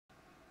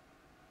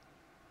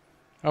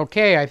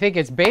Okay, I think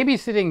it's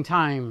babysitting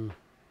time.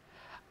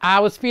 I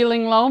was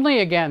feeling lonely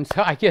again,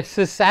 so I guess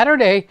this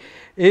Saturday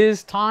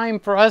is time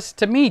for us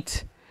to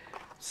meet.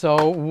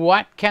 So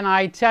what can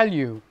I tell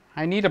you?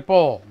 I need a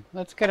bowl.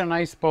 Let's get a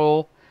nice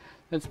bowl.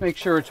 Let's make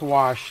sure it's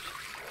washed.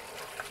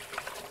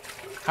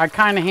 I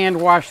kind of hand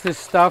wash this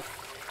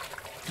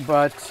stuff,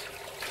 but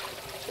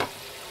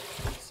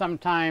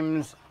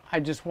sometimes I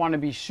just want to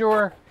be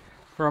sure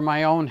for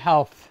my own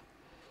health.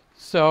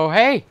 So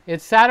hey,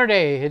 it's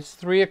Saturday. It's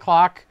 3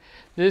 o'clock.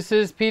 This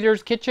is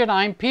Peter's Kitchen.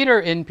 I'm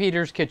Peter in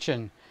Peter's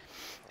Kitchen.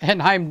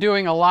 And I'm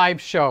doing a live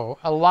show.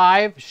 A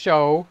live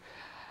show.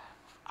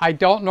 I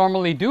don't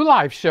normally do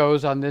live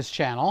shows on this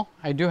channel.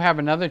 I do have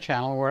another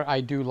channel where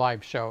I do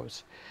live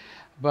shows.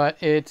 But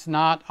it's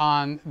not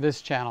on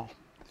this channel.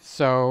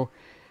 So,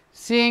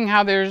 seeing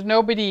how there's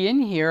nobody in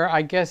here,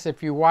 I guess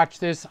if you watch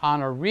this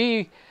on a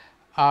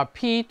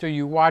repeat or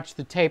you watch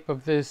the tape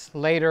of this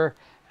later,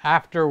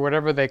 after,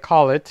 whatever they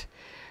call it,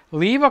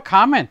 leave a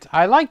comment.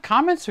 I like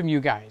comments from you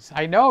guys.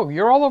 I know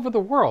you're all over the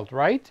world,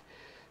 right?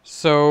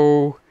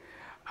 So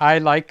I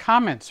like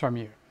comments from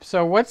you.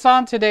 So what's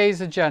on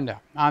today's agenda?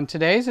 On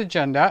today's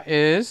agenda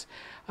is,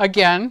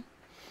 again,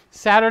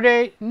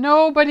 Saturday,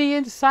 nobody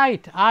in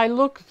sight. I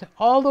looked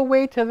all the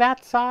way to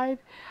that side.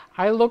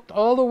 I looked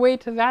all the way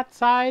to that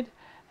side,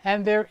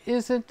 and there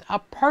isn't a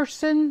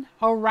person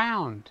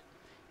around.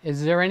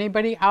 Is there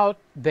anybody out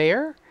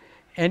there?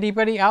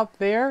 Anybody out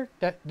there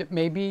that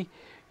maybe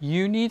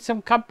you need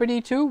some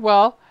company too?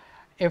 Well,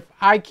 if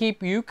I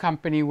keep you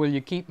company, will you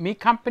keep me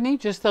company?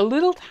 Just a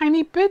little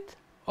tiny bit?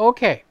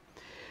 Okay.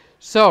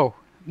 So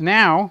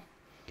now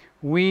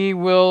we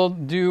will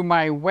do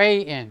my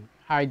weigh-in.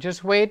 I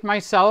just weighed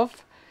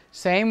myself.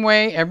 Same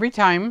way every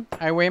time.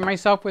 I weigh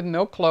myself with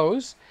no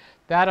clothes.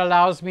 That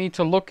allows me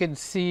to look and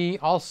see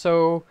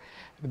also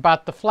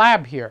about the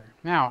flab here.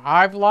 Now,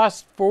 I've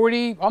lost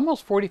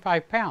almost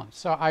 45 pounds.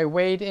 So I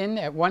weighed in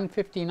at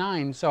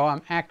 159. So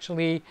I'm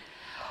actually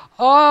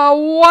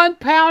 1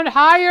 pound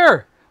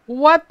higher.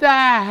 What the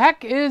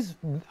heck is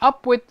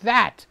up with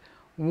that?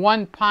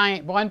 1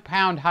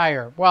 pound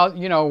higher. Well,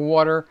 you know,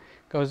 water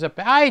goes up.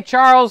 Hi,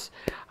 Charles.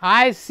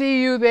 I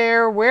see you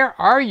there. Where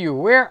are you?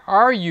 Where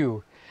are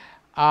you?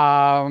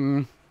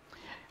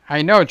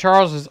 I know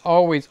Charles is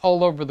always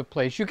all over the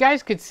place. You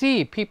guys could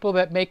see people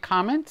that make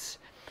comments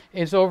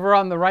is over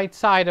on the right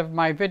side of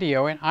my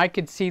video, and I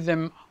could see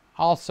them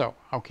also.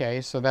 Okay,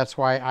 so that's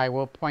why I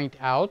will point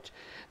out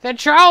that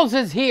Charles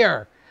is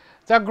here.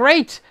 The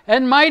great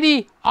and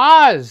mighty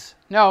Oz.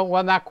 No,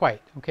 well, not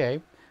quite.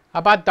 Okay. How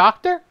about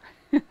Doctor?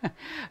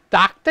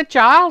 Dr.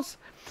 Charles?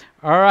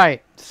 All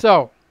right.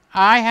 So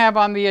I have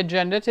on the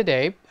agenda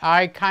today,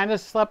 I kind of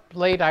slept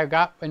late. I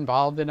got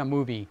involved in a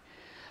movie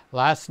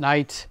last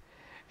night.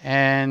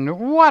 And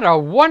what a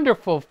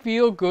wonderful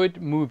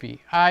feel-good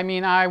movie. I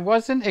mean, I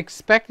wasn't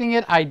expecting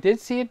it. I did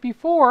see it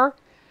before,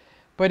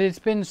 but it's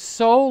been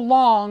so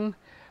long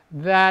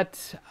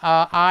that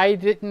I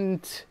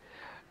didn't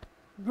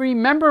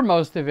remember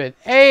most of it.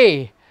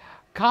 Hey,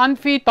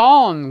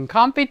 Confiton,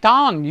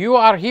 you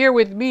are here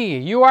with me.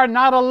 You are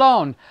not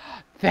alone.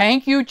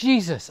 Thank you,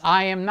 Jesus.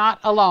 I am not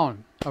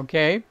alone.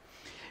 Okay?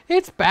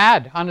 It's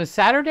bad. On a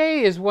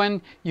Saturday is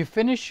when you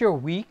finish your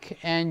week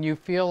and you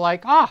feel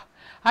like,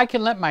 I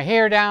can let my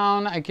hair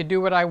down. I can do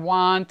what I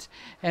want.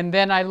 And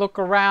then I look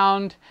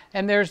around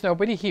and there's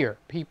nobody here.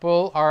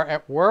 People are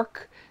at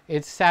work.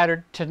 It's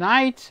Saturday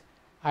tonight.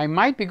 I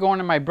might be going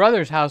to my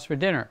brother's house for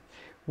dinner,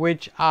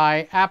 which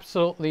I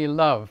absolutely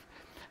love.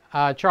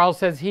 Charles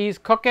says he's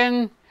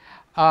cooking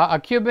a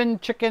Cuban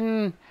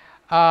chicken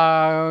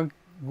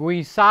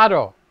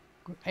guisado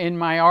in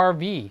my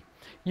RV.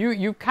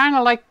 You kind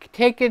of like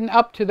taking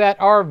up to that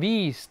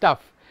RV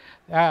stuff.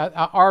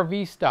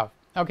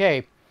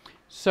 Okay,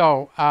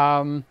 so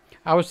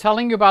I was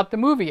telling you about the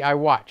movie I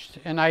watched,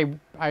 and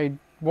I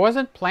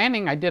wasn't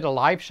planning. I did a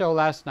live show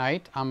last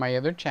night on my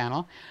other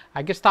channel.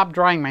 I could stop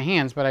drying my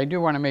hands, but I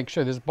do want to make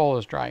sure this bowl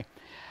is dry.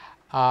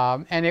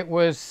 And it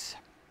was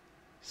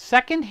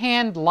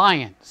Secondhand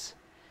Lions.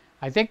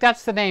 I think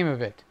that's the name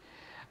of it.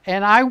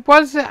 And I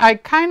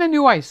kind of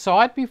knew I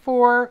saw it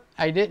before.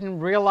 I didn't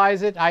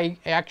realize it. I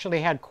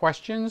actually had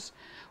questions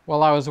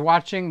while I was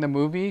watching the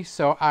movie.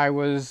 So I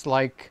was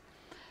like,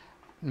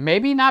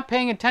 maybe not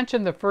paying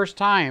attention the first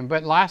time.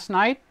 But last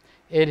night,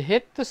 it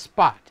hit the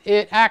spot.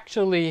 It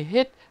actually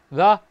hit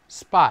the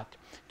spot.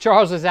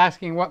 Charles is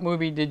asking, what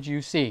movie did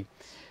you see?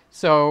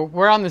 So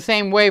we're on the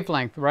same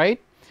wavelength,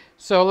 right?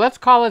 So let's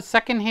call it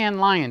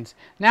Secondhand Lions.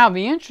 Now,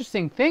 the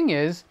interesting thing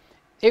is,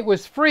 it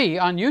was free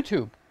on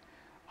YouTube.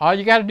 All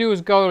you got to do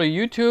is go to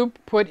YouTube,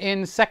 put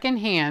in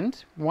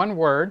Secondhand, one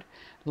word,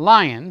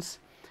 Lions,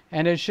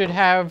 and it should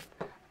have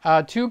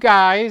 2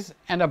 guys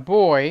and a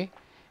boy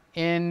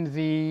in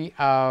the,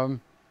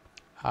 in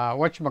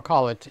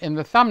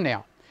the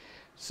thumbnail.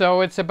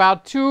 So it's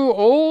about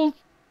 2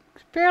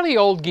 fairly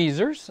old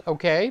geezers,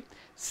 okay,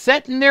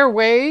 set in their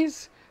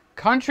ways,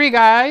 country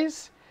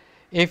guys.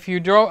 If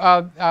you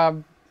drove,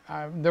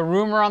 the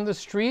rumor on the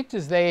street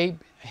is they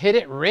hit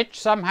it rich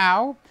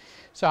somehow.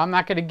 So I'm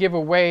not going to give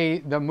away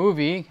the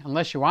movie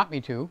unless you want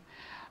me to.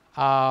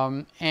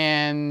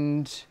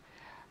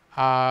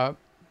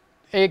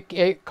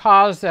 It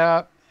caused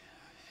a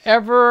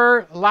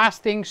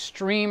everlasting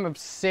stream of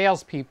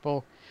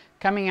salespeople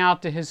coming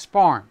out to his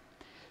farm.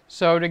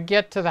 So to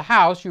get to the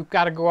house, you've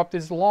got to go up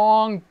this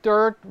long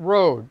dirt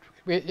road.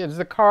 As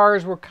the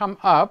cars would come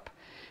up,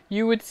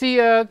 you would see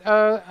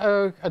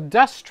a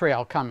dust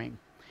trail coming.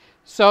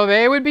 So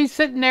they would be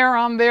sitting there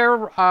on their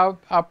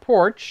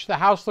porch. The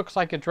house looks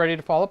like it's ready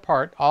to fall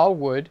apart, all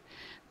wood.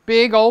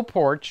 Big old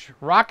porch,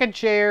 rocking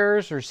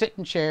chairs or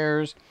sitting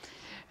chairs.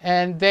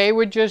 And they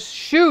would just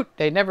shoot.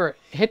 They never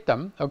hit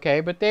them,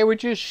 okay? But they would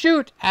just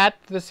shoot at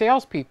the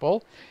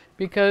salespeople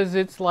because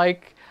it's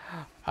like,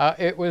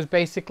 it was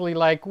basically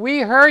like, we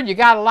heard you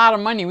got a lot of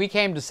money. We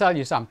came to sell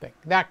you something.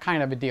 That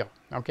kind of a deal,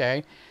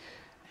 okay?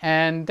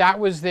 And that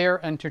was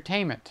their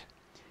entertainment.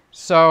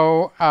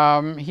 So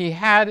he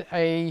had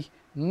a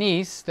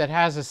niece that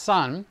has a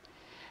son.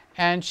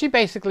 And she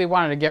basically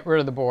wanted to get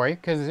rid of the boy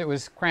because it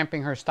was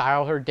cramping her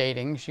style, her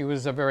dating. She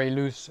was a very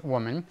loose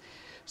woman.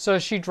 So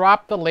she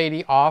dropped the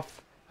lady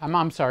off,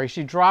 I'm sorry,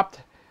 she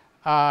dropped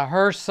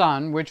her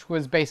son, which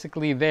was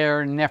basically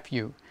their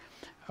nephew,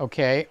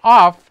 okay,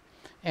 off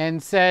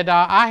and said,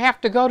 I have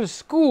to go to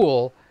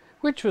school,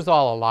 which was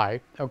all a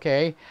lie,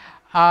 okay.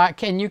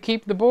 Can you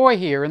keep the boy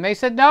here? And they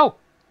said, no,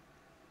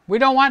 we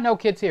don't want no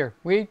kids here.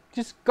 We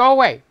just go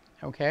away,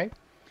 okay.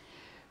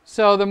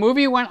 So the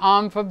movie went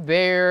on from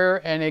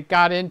there, and it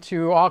got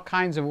into all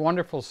kinds of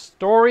wonderful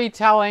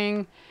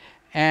storytelling.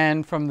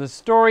 And from the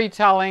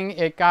storytelling,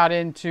 it got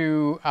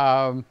into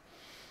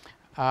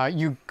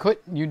you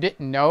didn't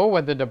know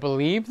whether to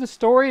believe the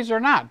stories or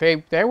not.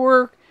 They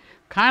were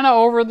kind of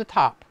over the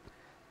top,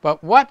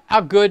 but what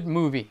a good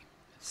movie.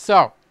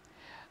 So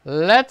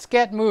let's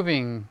get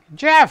moving.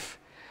 Jeff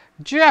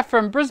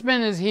from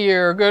Brisbane is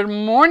here. Good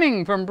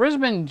morning from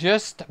Brisbane.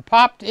 Just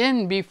popped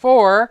in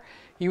before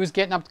he was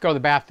getting up to go to the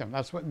bathroom.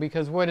 That's what,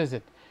 because what is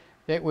it?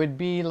 It would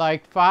be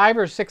like 5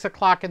 or 6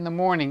 o'clock in the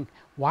morning.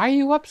 Why are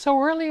you up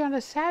so early on a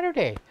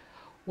Saturday?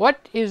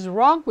 What is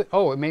wrong with,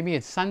 oh, maybe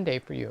it's Sunday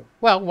for you.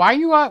 Well, why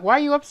are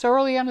you up so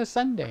early on a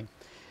Sunday?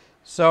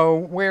 So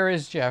where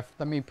is Jeff?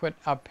 Let me put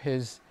up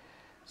his,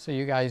 so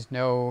you guys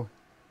know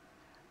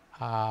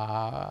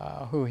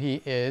who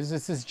he is.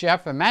 This is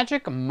Jeff, a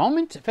magic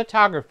moment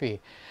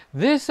photography.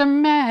 This a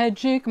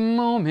magic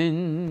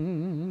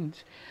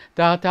moment.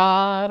 Da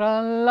da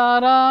da la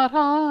da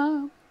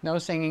da. No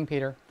singing,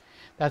 Peter.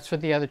 That's for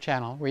the other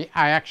channel.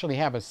 I actually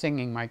have a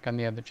singing mic on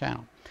the other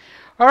channel.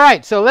 All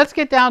right, so let's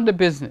get down to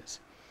business.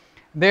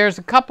 There's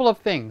a couple of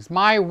things.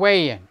 My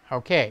weigh-in.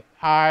 Okay,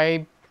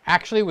 I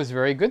actually was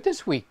very good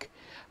this week,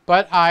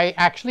 but I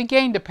actually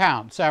gained a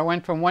pound. So I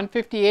went from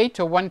 158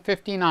 to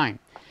 159.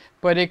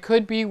 But it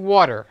could be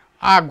water,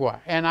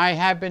 agua, and I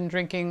have been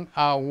drinking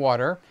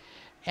water,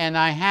 and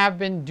I have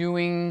been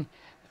doing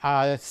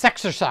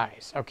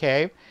exercise,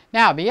 okay?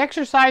 Now, the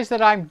exercise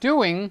that I'm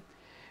doing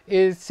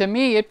is, to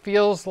me, it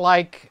feels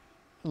like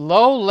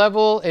low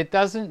level, it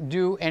doesn't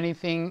do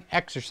anything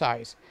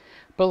exercise.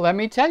 But let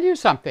me tell you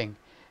something,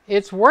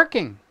 it's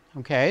working,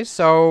 okay?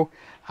 So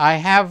I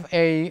have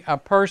a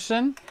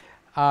person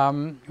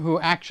who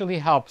actually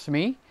helps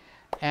me,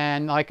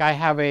 and like I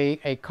have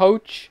a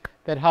coach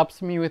that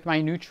helps me with my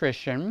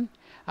nutrition.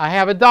 I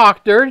have a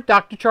doctor,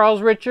 Dr.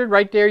 Charles Richard,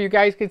 right there you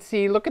guys can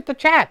see, look at the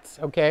chats,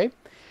 okay?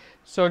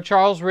 So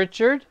Charles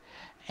Richard,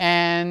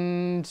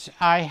 and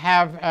I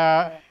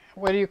have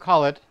what do you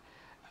call it?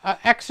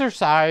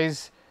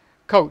 Exercise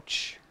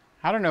coach.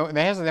 I don't know.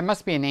 There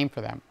must be a name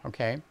for them.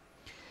 Okay.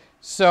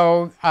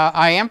 So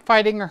I am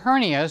fighting a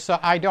hernia, so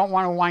I don't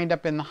want to wind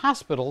up in the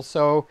hospital.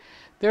 So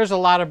there's a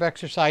lot of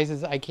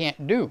exercises I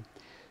can't do.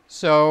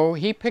 So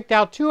he picked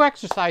out 2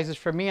 exercises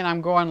for me, and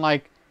I'm going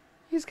like,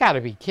 he's got to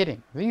be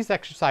kidding. These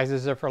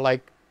exercises are for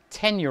like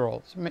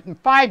 10-year-olds,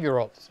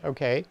 5-year-olds.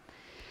 Okay.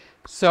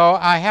 So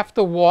I have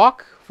to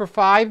walk for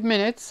 5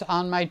 minutes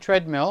on my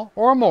treadmill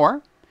or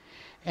more.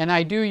 And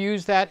I do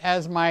use that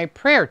as my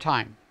prayer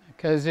time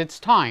because it's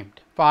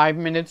timed, 5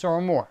 minutes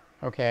or more,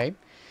 okay?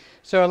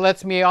 So it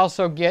lets me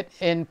also get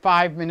in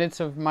 5 minutes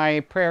of my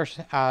prayer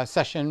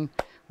session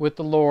with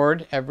the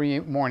Lord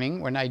every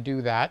morning when I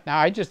do that. Now,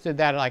 I just did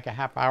that like a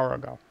half hour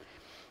ago,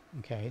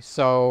 okay?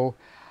 So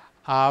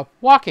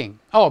walking.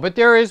 Oh, but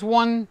there is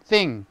one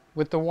thing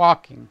with the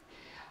walking.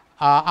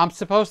 I'm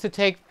supposed to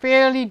take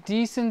fairly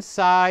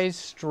decent-sized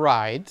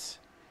strides.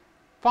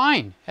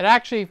 Fine. It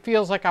actually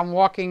feels like I'm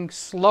walking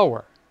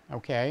slower.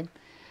 Okay,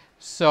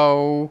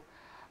 so,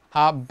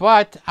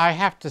 but I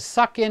have to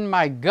suck in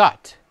my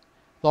gut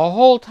the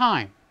whole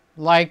time.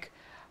 Like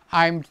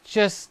I'm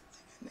just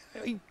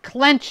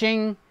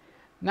clenching,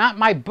 not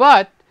my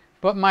butt,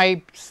 but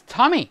my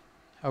tummy.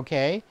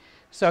 Okay,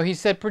 so he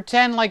said,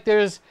 pretend like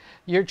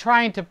you're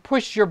trying to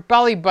push your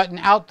belly button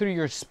out through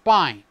your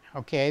spine.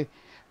 Okay,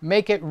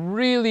 make it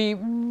really,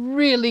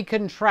 really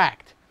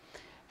contract.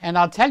 And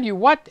I'll tell you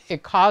what,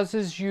 it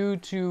causes you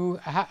to,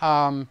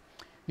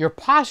 your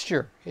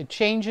posture, it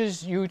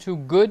changes you to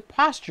good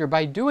posture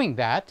by doing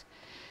that.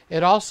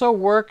 It also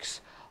works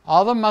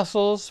all the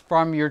muscles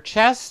from your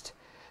chest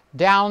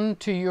down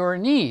to your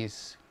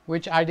knees,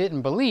 which I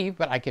didn't believe,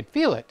 but I could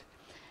feel it.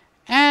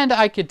 And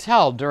I could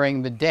tell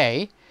during the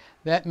day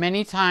that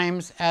many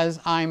times as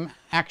I'm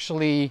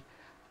actually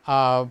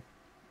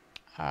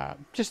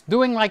just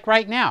doing like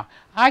right now,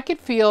 I could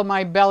feel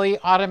my belly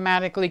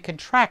automatically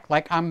contract,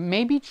 like I'm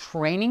maybe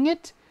training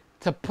it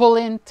to pull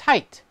in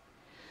tight.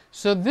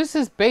 So this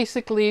is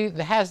basically,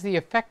 has the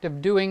effect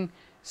of doing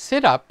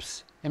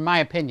sit-ups, in my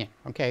opinion,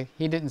 okay?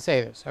 He didn't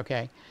say this,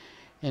 okay?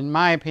 In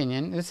my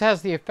opinion, this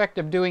has the effect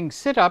of doing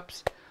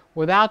sit-ups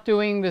without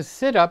doing the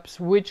sit-ups,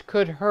 which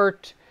could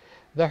hurt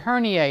the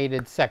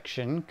herniated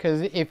section,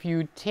 because if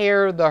you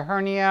tear the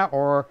hernia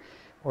or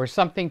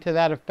something to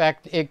that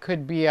effect, it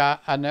could be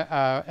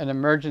an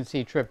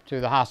emergency trip to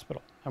the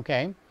hospital,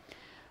 okay?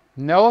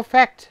 No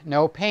effect,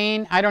 no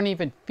pain. I don't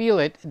even feel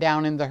it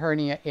down in the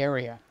hernia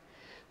area.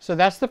 So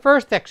that's the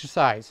first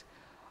exercise.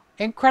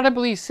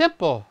 Incredibly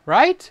simple,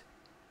 right?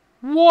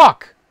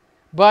 Walk,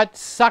 but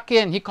suck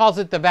in. He calls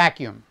it the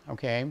vacuum,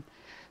 okay?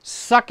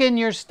 Suck in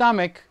your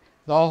stomach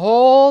the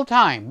whole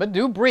time, but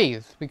do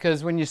breathe,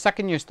 because when you suck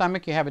in your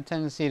stomach, you have a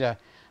tendency to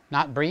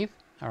not breathe,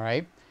 all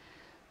right?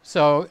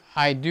 So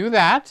I do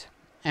that,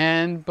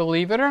 and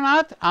believe it or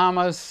not, I'm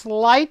a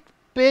slight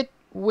bit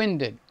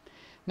winded.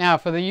 Now,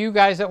 for you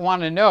guys that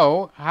want to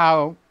know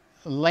how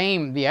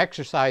lame the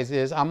exercise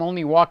is, I'm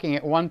only walking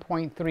at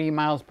 1.3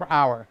 miles per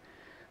hour,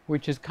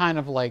 which is kind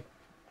of like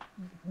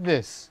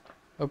this,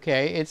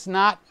 okay? It's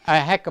not a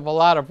heck of a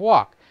lot of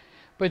walk,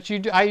 but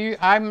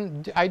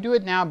I do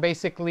it now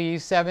basically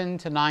 7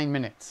 to 9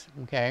 minutes,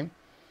 okay?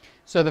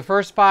 So the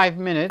first 5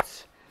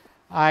 minutes,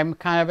 I'm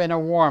kind of in a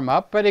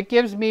warm-up, but it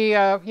gives me,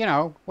 you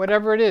know,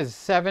 whatever it is,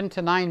 7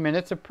 to 9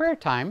 minutes of prayer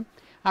time.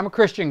 I'm a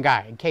Christian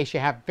guy, in case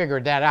you haven't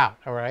figured that out,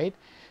 all right?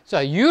 So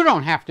you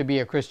don't have to be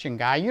a Christian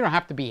guy. You don't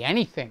have to be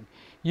anything.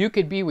 You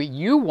could be what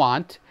you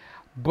want,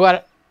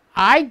 but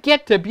I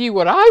get to be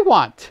what I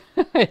want.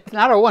 It's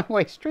not a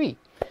one-way street.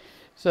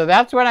 So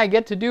that's when I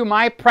get to do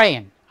my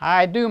praying.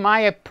 I do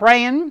my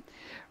praying,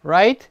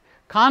 right?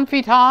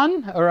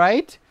 Confiton, all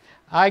right?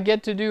 I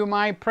get to do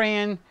my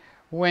praying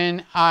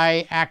when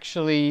I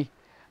actually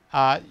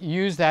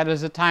use that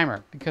as a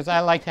timer, because I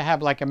like to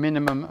have like a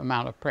minimum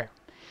amount of prayer.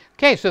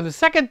 Okay, so the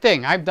second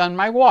thing, I've done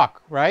my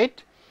walk,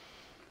 right?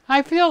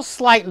 I feel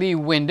slightly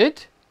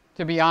winded,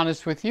 to be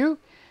honest with you,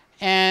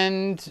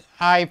 and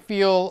I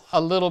feel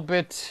a little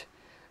bit,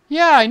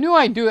 yeah, I knew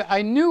I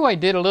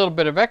did a little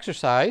bit of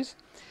exercise.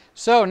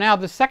 So now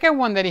the second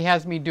one that he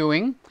has me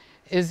doing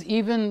is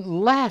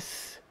even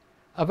less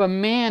of a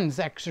man's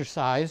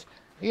exercise.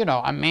 You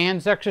know, a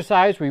man's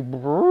exercise, we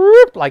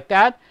like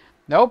that.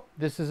 Nope,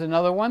 this is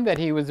another one that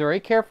he was very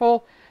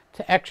careful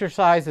to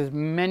exercise as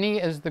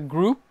many as the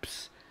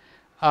groups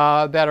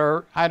that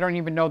are, I don't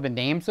even know the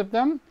names of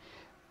them,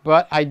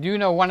 but I do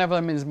know one of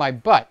them is my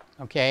butt,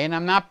 okay? And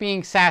I'm not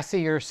being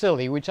sassy or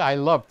silly, which I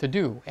love to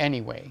do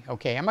anyway,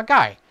 okay? I'm a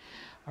guy,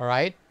 all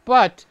right?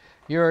 But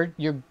your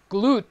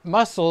glute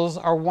muscles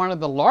are one of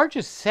the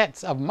largest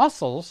sets of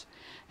muscles,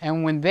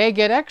 and when they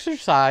get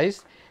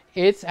exercised,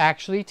 it's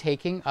actually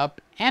taking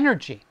up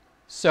energy.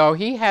 So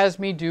he has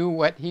me do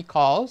what he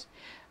calls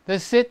the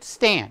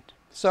sit-stand.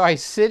 So I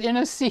sit in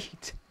a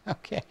seat,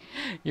 okay?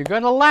 You're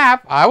going to laugh.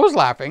 I was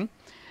laughing.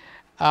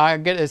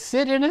 I'm going to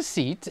sit in a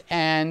seat,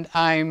 and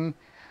I'm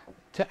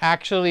to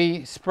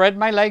actually spread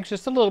my legs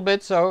just a little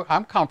bit so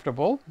I'm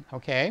comfortable,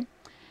 okay?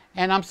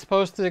 And I'm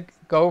supposed to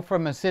go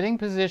from a sitting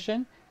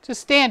position to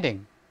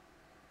standing.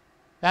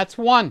 That's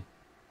one.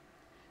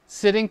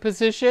 Sitting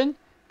position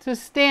to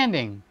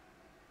standing.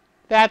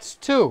 That's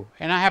 2,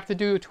 and I have to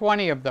do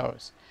 20 of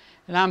those.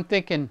 And I'm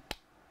thinking,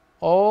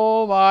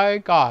 oh my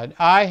God,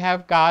 I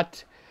have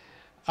got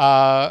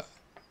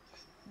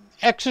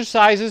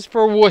exercises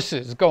for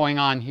wusses going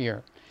on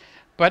here.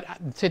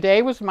 But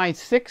today was my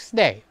 6th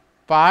day.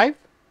 5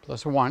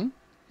 plus 1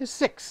 is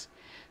 6.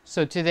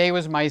 So today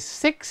was my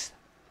 6th,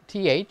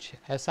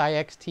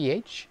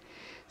 S-I-X-T-H,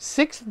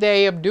 6th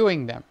day of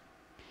doing them.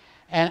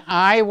 And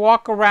I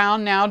walk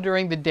around now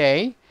during the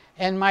day,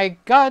 and my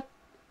gut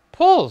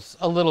pulls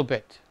a little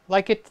bit,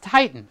 like it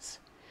tightens.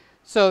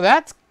 So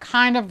that's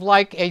kind of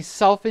like a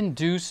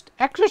self-induced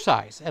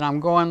exercise. And I'm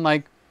going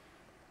like,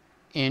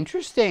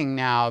 interesting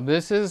now.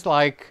 This is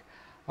like,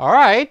 all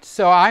right,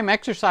 so I'm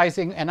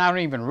exercising, and I don't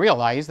even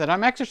realize that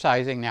I'm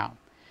exercising now.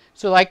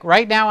 So like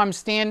right now I'm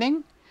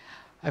standing.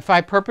 If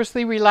I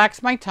purposely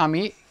relax my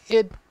tummy,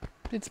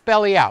 it's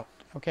belly out,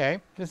 okay?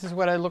 This is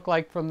what I look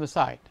like from the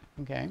side,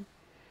 okay?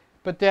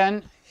 But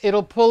then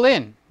it'll pull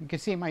in. You can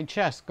see my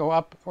chest go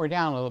up or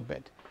down a little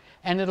bit.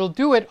 And it'll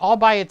do it all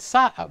by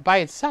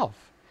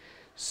itself.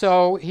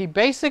 So he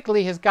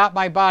basically has got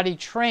my body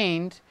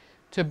trained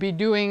to be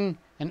doing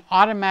an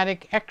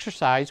automatic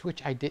exercise,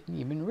 which I didn't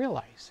even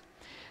realize.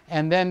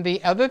 And then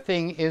the other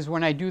thing is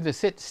when I do the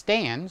sit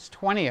stands,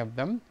 20 of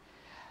them,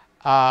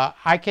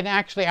 I can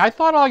actually, I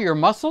thought all your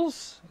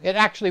muscles, it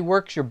actually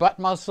works your butt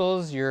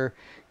muscles, your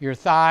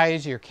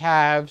thighs, your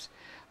calves.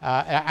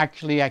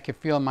 Actually, I could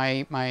feel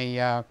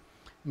my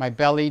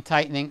belly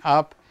tightening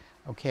up.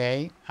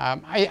 Okay,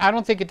 I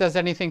don't think it does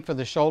anything for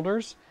the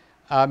shoulders.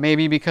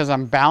 Maybe because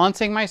I'm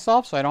balancing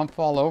myself so I don't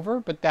fall over,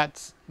 but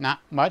that's not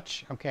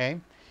much. Okay,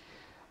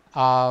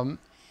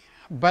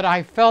 but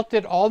I felt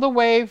it all the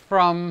way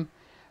from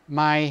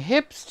my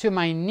hips to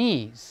my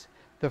knees,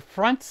 the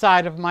front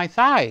side of my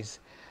thighs.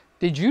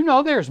 Did you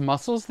know there's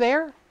muscles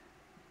there?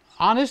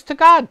 Honest to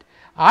God,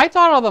 I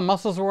thought all the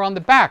muscles were on the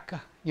back,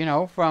 you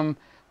know, from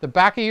the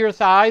back of your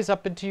thighs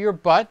up into your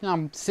butt, and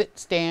I'm sit,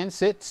 stand,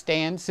 sit,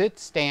 stand, sit,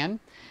 stand,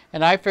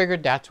 and I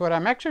figured that's what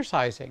I'm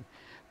exercising.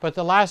 But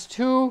the last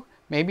 2,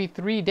 maybe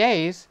 3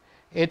 days,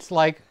 it's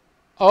like,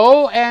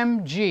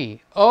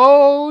 OMG,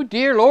 oh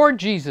dear Lord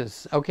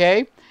Jesus,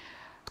 okay?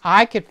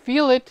 I could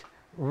feel it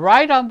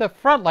right on the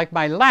front, like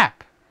my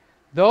lap.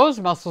 Those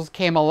muscles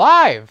came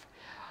alive.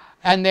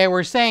 And they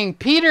were saying,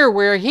 Peter,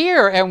 we're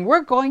here, and we're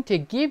going to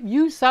give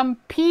you some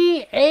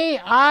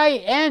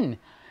PAIN.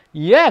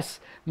 Yes,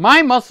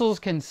 my muscles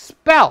can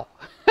spell.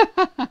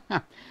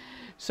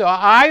 So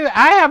I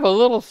have a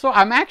little sore.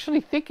 I'm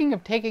actually thinking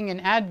of taking an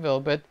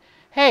Advil, but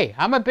hey,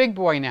 I'm a big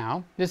boy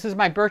now. This is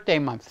my birthday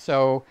month.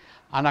 So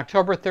on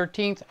October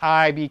 13th,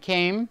 I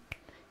became,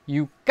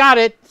 you got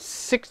it,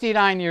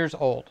 69 years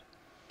old.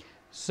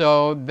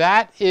 So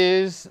that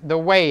is the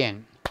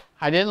weigh-in.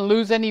 I didn't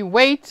lose any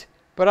weight,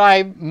 but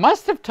I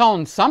must have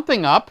toned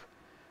something up,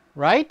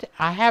 right?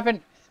 I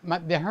haven't,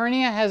 the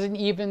hernia hasn't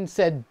even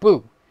said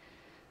boo.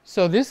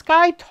 So this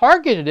guy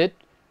targeted it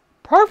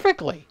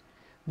perfectly.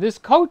 This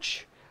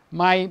coach,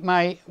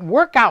 my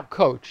workout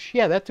coach,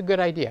 yeah, that's a good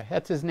idea.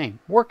 That's his name,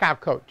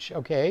 workout coach,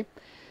 okay?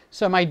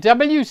 So my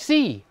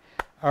WC,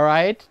 all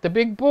right, the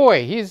big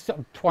boy, he's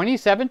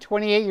 27,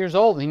 28 years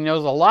old. He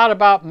knows a lot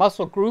about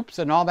muscle groups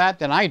and all that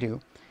than I do,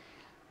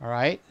 all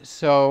right?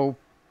 So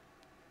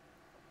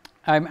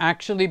I've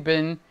actually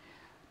been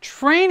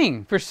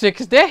training for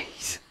 6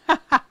 days.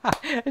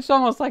 It's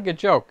almost like a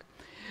joke.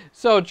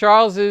 So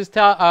Charles is,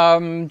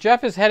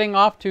 Jeff is heading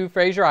off to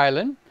Fraser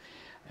Island.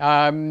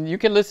 You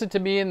can listen to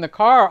me in the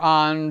car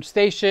on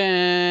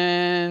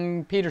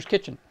station Peter's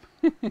Kitchen.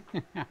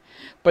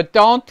 But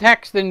don't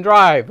text and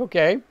drive,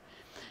 okay?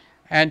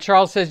 And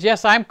Charles says,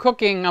 yes, I'm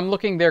cooking. I'm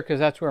looking there because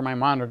that's where my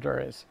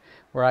monitor is,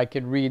 where I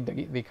could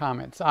read the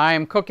comments. I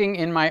am cooking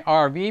in my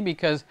RV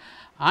because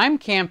I'm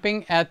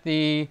camping at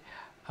the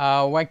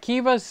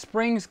Waikiva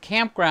Springs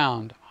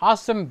Campground.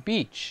 Awesome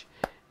beach.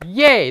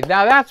 Yay!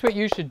 Now that's what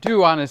you should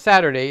do on a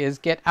Saturday, is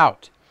get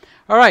out.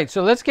 All right,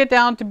 so let's get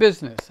down to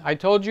business. I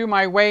told you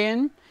my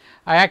weigh-in.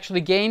 I actually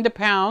gained 1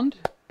 pound,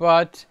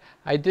 but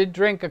I did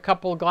drink a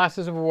couple of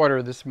glasses of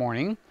water this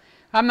morning.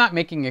 I'm not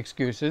making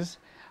excuses,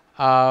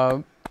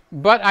 but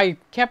I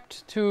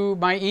kept to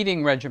my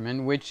eating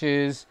regimen, which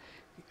is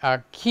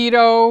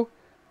keto,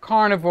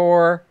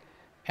 carnivore,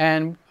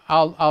 and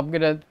I'm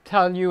going to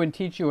tell you and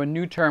teach you a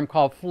new term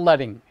called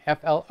flooding,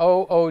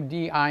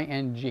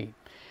 Flooding.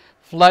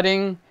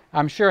 Flooding,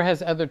 I'm sure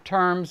has other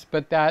terms,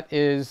 but that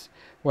is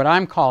what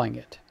I'm calling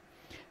it.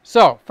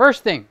 So,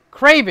 first thing,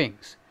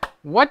 cravings.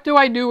 What do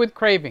I do with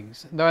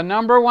cravings? The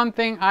number one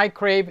thing I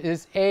crave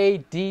is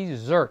a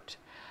dessert.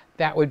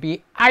 That would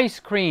be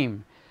ice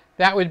cream.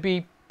 That would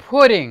be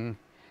pudding.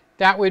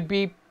 That would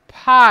be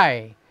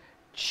pie,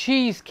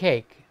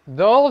 cheesecake.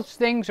 Those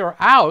things are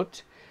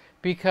out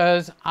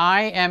because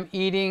I am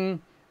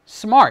eating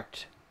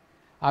smart.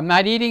 I'm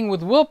not eating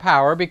with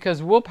willpower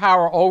because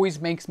willpower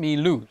always makes me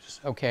lose,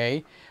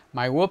 okay?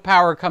 My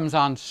willpower comes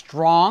on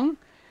strong.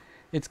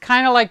 It's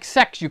kind of like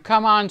sex. You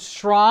come on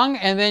strong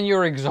and then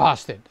you're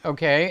exhausted,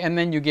 okay? And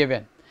then you give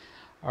in,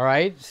 all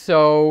right?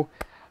 So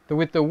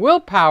with the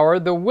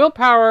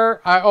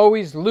willpower I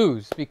always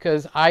lose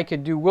because I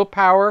could do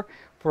willpower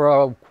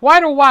for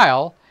quite a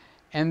while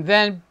and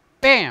then,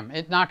 bam,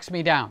 it knocks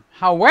me down.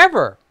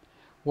 However,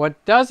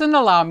 what doesn't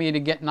allow me to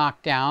get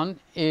knocked down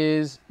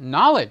is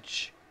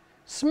knowledge.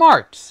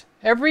 Smarts,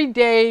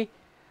 everyday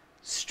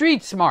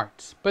street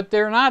smarts, but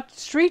they're not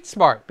street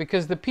smart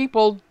because the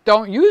people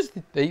don't use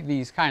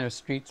these kind of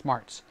street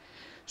smarts.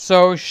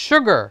 So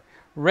sugar,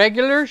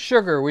 regular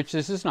sugar, which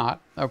this is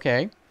not,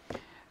 okay,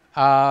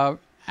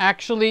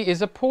 actually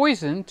is a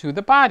poison to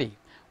the body.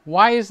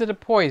 Why is it a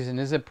poison?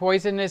 Is it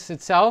poisonous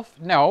itself?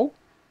 No,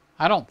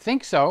 I don't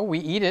think so. We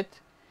eat it,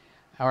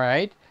 all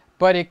right,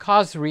 but it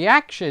causes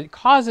reaction.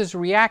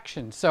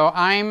 So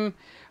I'm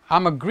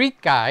a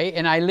Greek guy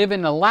and I live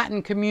in a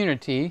Latin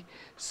community,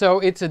 so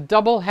it's a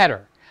double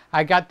header.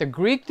 I got the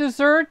Greek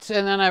desserts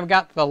and then I've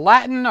got the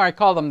Latin, or I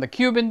call them the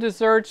Cuban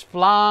desserts,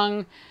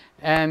 flan,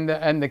 and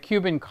the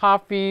Cuban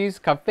coffees,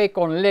 café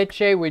con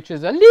leche, which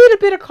is a little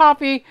bit of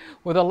coffee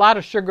with a lot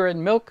of sugar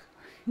and milk.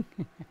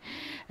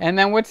 And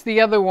then what's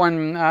the other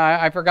one?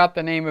 I forgot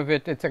the name of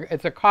it.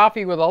 It's a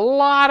coffee with a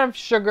lot of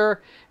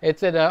sugar.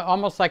 It's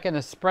almost like an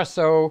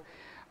espresso.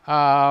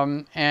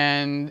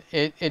 And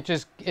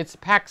it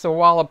packs a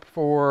wallop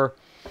for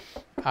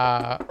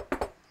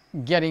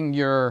getting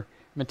your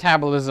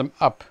metabolism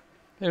up.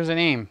 There's a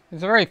name.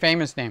 It's a very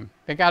famous name.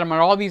 They got them on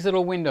all these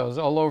little windows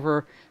all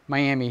over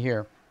Miami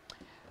here.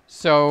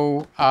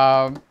 So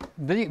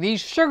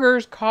these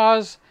sugars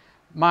cause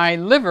my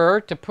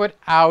liver to put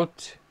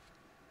out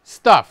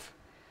stuff,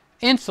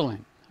 insulin,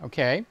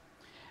 okay?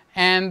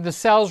 And the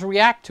cells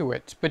react to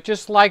it. But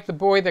just like the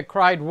boy that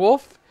cried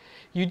wolf,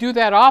 you do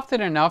that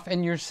often enough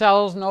and your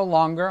cells no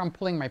longer, I'm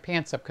pulling my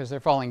pants up because they're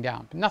falling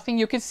down. But nothing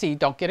you can see,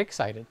 don't get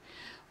excited,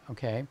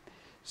 okay?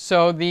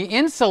 So the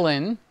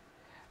insulin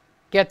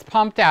gets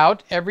pumped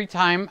out every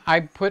time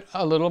I put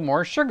a little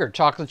more sugar.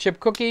 Chocolate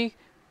chip cookie,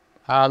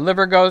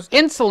 liver goes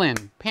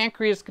insulin.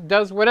 Pancreas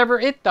does whatever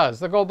it does.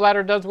 The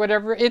gallbladder does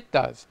whatever it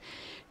does.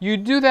 You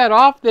do that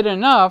often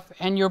enough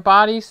and your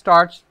body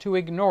starts to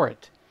ignore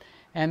it.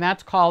 And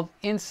that's called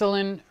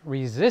insulin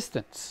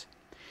resistance.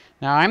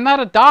 Now, I'm not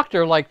a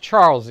doctor like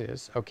Charles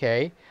is,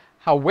 okay?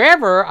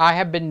 However, I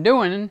have been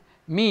doing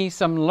me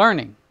some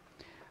learning,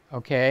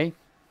 okay?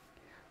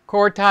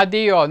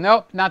 Cortadillo,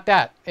 nope, not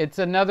that. It's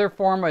another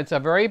form. It's a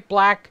very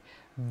black,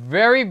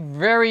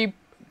 very,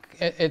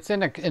 it's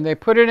in a, and they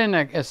put it in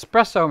an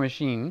espresso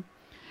machine,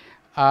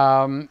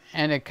 and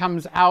it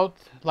comes out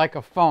like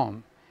a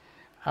foam.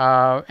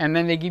 And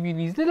then they give you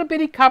these little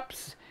bitty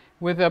cups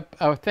with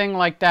a thing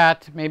like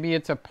that. Maybe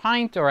it's a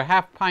pint or a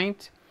half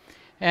pint.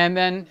 And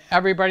then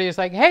everybody is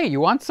like, hey, you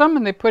want some?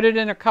 And they put it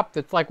in a cup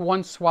that's like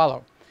one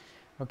swallow.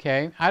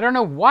 Okay, I don't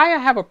know why I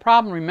have a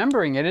problem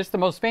remembering it. It's the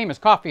most famous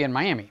coffee in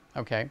Miami,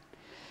 okay?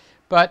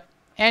 But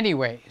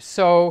anyway,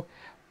 so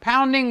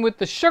pounding with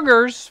the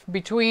sugars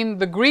between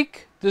the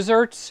Greek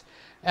desserts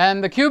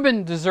and the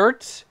Cuban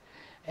desserts,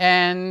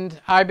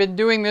 and I've been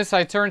doing this,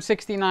 I turned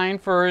 69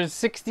 for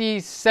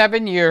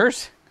 67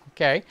 years,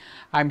 okay?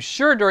 I'm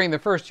sure during the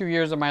first 2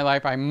 years of my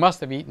life, I must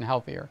have eaten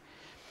healthier.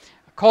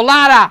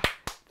 Colada!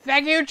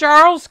 Thank you,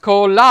 Charles.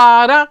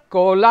 Colada,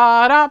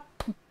 colada.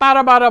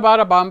 Bada, bada,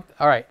 bada, bum.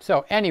 All right,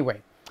 so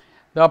anyway,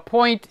 the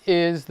point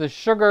is the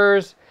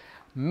sugars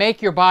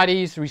make your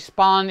bodies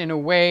respond in a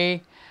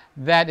way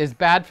that is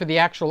bad for the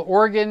actual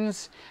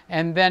organs,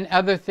 and then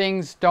other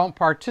things don't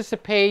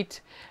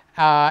participate,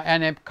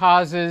 and it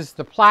causes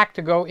the plaque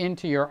to go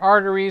into your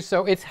arteries.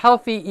 So it's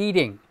healthy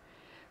eating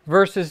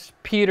versus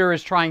Peter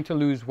is trying to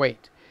lose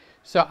weight.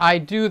 So I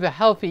do the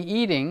healthy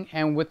eating,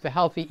 and with the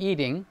healthy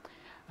eating,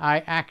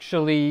 I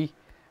actually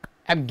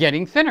am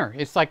getting thinner.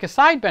 It's like a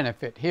side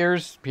benefit.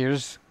 Here's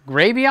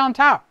gravy on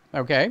top,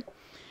 okay?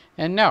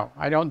 And no,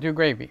 I don't do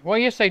gravy. Well,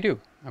 yes, I do,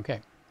 okay.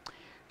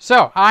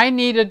 So I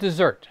need a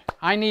dessert.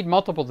 I need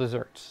multiple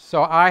desserts.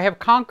 So I have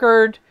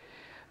conquered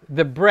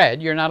the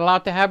bread. You're not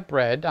allowed to have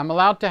bread. I'm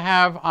allowed to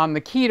have, on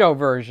the keto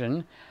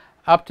version,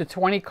 up to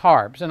 20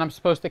 carbs, and I'm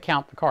supposed to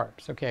count the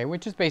carbs, okay,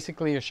 which is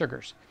basically your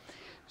sugars.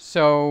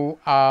 So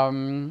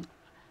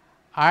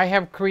I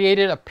have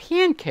created a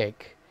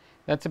pancake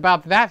that's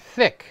about that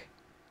thick.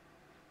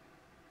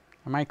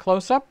 Am I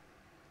close up?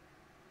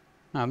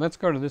 Now let's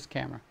go to this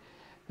camera.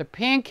 The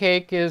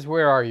pancake is,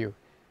 where are you?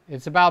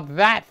 It's about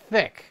that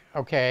thick,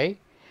 okay?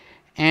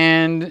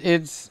 And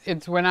it's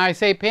when I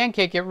say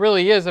pancake, it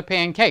really is a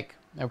pancake,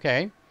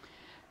 okay?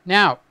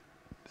 Now,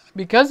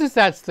 because it's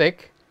that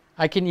thick,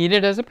 I can eat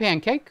it as a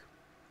pancake,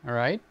 all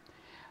right?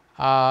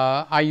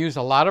 I use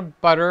a lot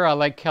of butter. I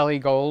like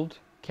Kerrygold,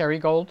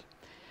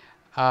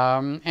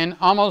 and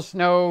almost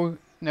no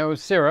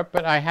syrup,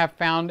 but I have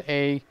found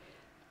a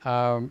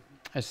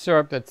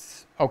syrup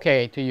that's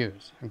okay to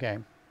use, okay?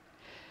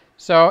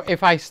 So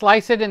if I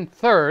slice it in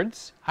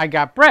thirds, I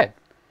got bread.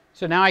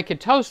 So now I could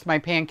toast my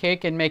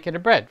pancake and make it a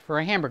bread for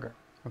a hamburger,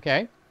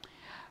 okay?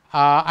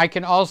 I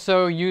can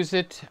also use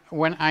it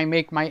when I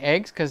make my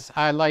eggs, because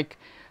I like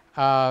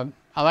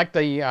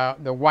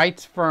the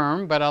whites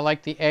firm, but I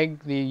like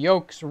the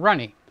yolks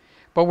runny.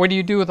 But what do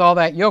you do with all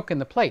that yolk in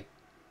the plate?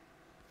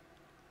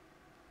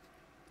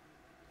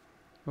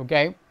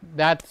 Okay,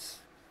 that's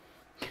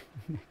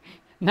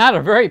not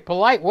a very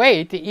polite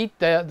way to eat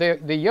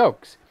the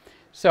yolks.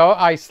 So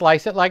I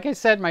slice it, like I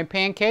said, my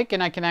pancake,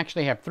 and I can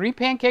actually have 3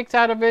 pancakes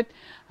out of it.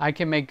 I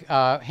can make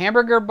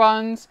hamburger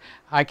buns.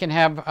 I can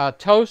have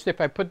toast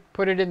if I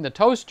put it in the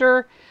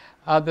toaster.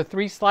 The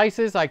 3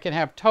 slices, I can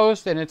have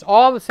toast, and it's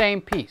all the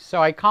same piece.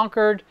 So I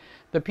conquered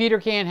the Peter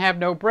can't have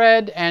no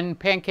bread and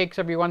pancakes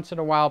every once in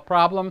a while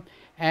problem,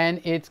 and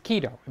it's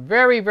keto.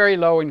 Very, very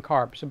low in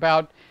carbs.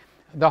 About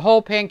the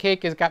whole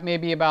pancake has got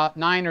maybe about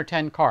 9 or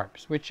 10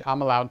 carbs, which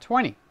I'm allowed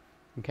 20,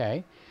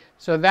 okay?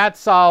 So that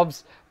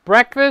solves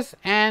breakfast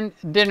and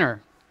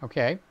dinner,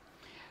 okay?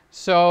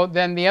 So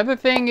then the other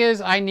thing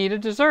is I need a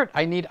dessert.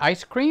 I need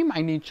ice cream.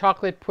 I need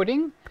chocolate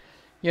pudding,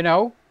 you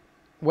know.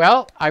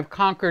 Well, I've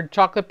conquered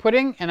chocolate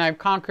pudding and I've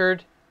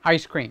conquered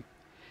ice cream.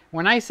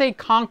 When I say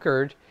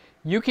conquered,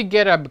 you could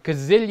get a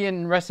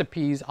gazillion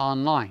recipes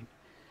online,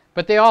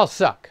 but they all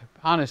suck,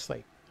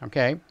 honestly,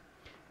 okay?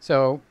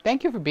 So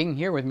thank you for being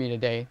here with me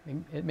today.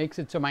 It makes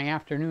it so my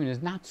afternoon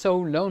is not so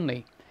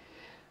lonely.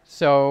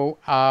 So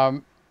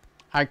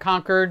I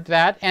conquered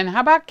that. And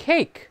how about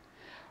cake?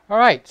 All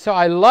right, so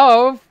I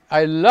love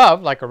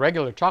like a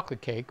regular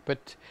chocolate cake,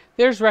 but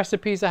there's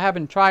recipes I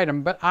haven't tried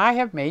them, but I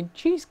have made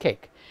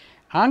cheesecake.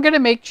 I'm going to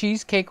make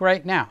cheesecake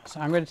right now. So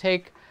I'm going to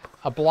take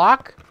a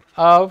block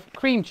of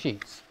cream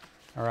cheese,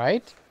 all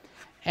right?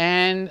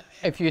 And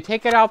if you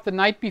take it out the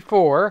night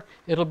before,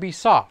 it'll be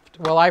soft.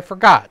 Well, I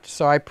forgot,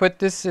 so I put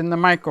this in the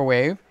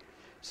microwave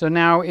So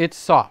now it's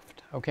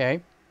soft,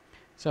 okay?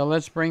 So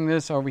let's bring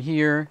this over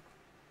here.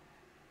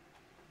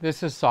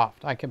 This is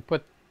soft. I can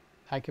put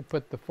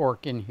the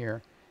fork in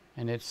here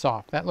and it's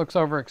soft. That looks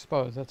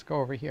overexposed. Let's go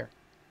over here.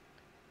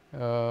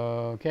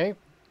 Okay.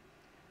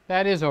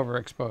 That is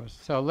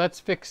overexposed. So let's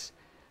fix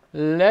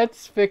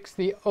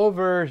the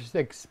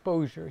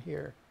overexposure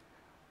here.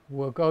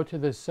 We'll go to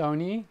the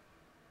Sony.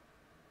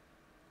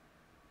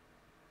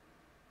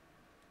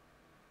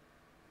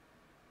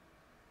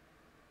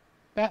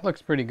 That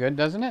looks pretty good,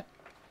 doesn't it?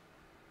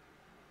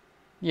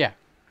 Yeah.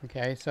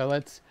 Okay, so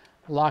let's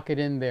lock it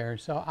in there.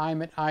 So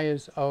I'm at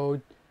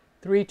ISO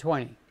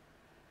 320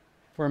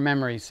 for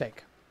memory's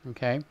sake.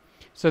 Okay,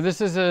 so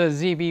this is a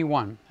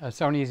ZV-1, a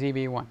Sony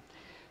ZV-1.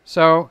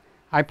 So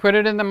I put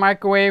it in the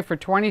microwave for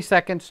 20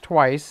 seconds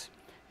twice,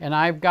 and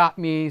I've got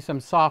me some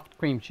soft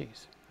cream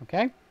cheese.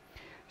 Okay,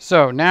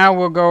 so now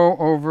we'll go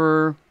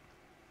over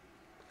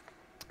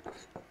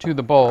to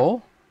the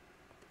bowl.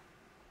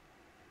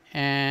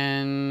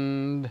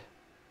 And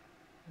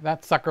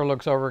that sucker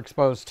looks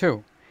overexposed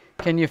too.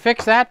 Can you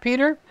fix that,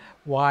 Peter?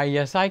 Why,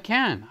 yes, I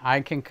can.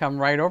 I can come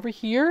right over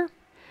here.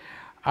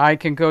 I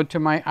can go to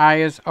my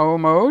ISO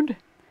mode,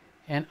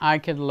 and I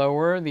can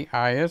lower the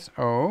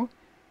ISO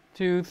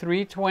to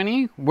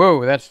 320.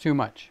 Whoa, that's too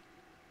much.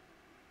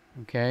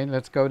 Okay,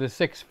 let's go to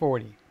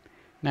 640.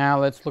 Now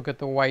let's look at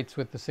the whites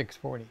with the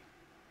 640.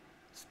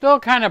 Still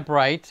kind of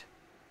bright.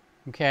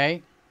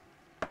 Okay,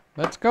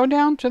 let's go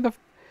down to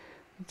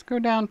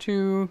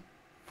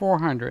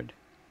 400.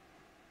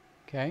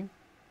 Okay,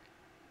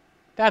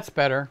 that's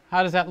better.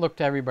 How does that look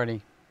to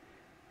everybody?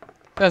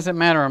 Doesn't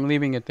matter, I'm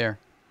leaving it there.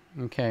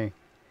 Okay,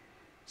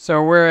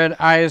 so we're at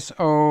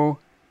ISO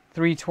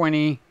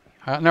 320,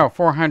 no,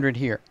 400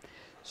 here.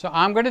 So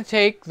I'm going to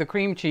take the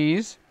cream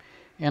cheese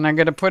and I'm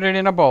going to put it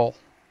in a bowl.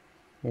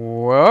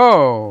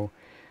 Whoa,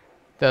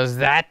 does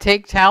that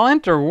take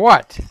talent or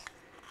what?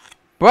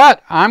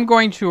 But I'm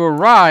going to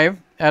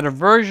arrive at a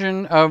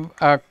version of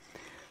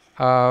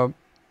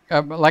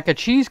like a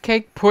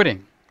cheesecake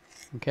pudding.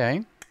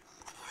 Okay,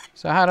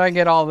 so how do I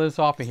get all this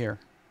off of here?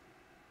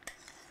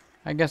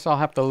 I guess I'll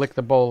have to lick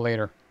the bowl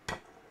later.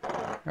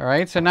 All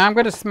right, so now I'm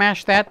going to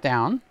smash that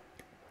down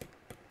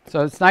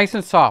so it's nice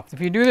and soft. If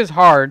you do this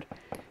hard,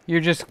 you're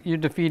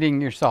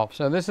defeating yourself.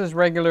 So this is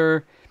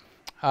regular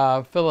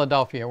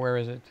Philadelphia. Where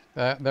is it?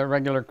 The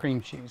regular cream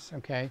cheese.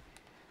 Okay,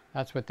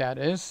 that's what that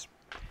is.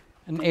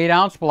 An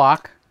 8-ounce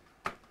block.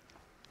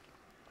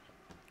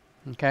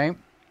 Okay.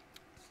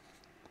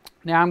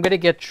 Now I'm going to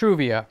get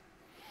Truvia.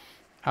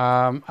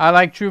 I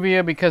like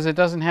Truvia because it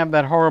doesn't have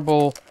that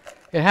horrible,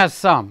 it has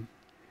some.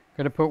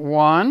 I'm going to put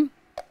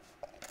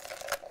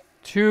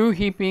 2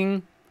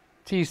 heaping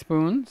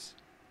teaspoons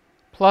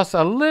plus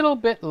a little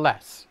bit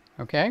less,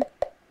 okay,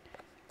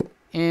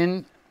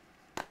 in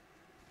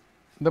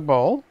the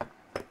bowl.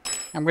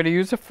 I'm going to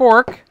use a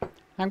fork.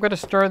 I'm going to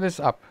stir this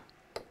up.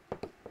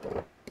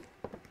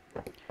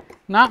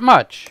 Not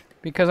much,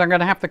 because I'm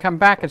going to have to come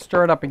back and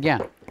stir it up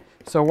again.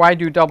 So why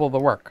do double the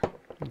work?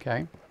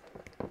 Okay.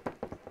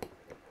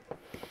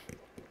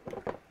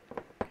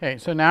 Okay,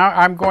 so now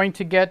I'm going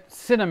to get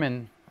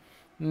cinnamon.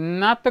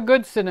 Not the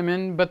good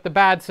cinnamon, but the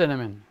bad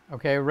cinnamon.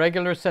 Okay,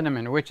 regular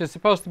cinnamon, which is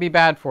supposed to be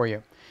bad for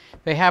you.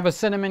 They have a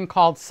cinnamon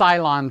called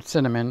Ceylon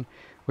cinnamon,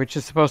 which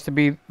is supposed to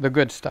be the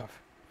good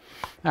stuff.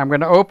 Now I'm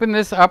going to open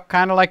this up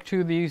kind of like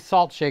to the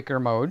salt shaker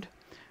mode.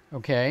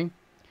 Okay,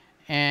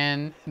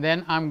 and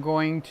then I'm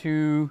going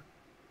to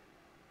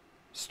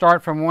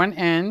start from one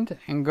end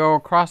and go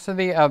across to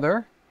the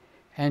other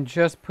and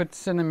just put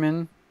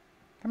cinnamon.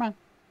 Come on.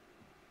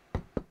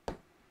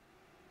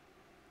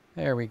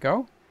 There we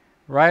go.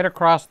 Right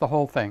across the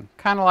whole thing.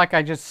 Kind of like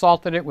I just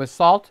salted it with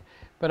salt,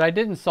 but I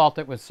didn't salt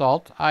it with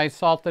salt. I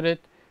salted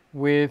it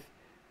with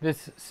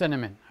this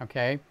cinnamon,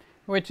 okay?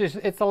 Which is,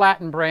 it's a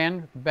Latin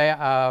brand,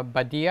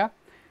 Badia,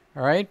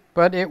 all right?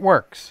 But it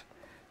works.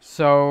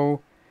 So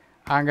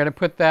I'm going to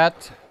put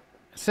that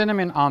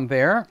cinnamon on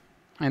there,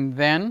 and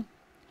then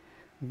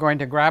I'm going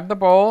to grab the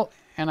bowl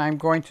and I'm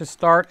going to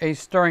start a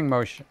stirring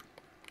motion.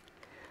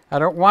 I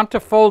don't want to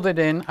fold it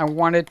in, I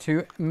want it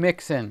to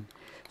mix in.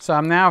 So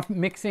I'm now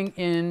mixing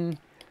in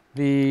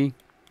the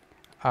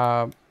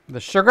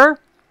sugar,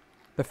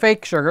 the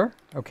fake sugar,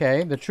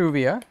 okay, the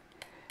Truvia,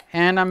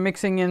 and I'm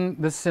mixing in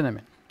the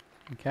cinnamon,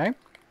 okay?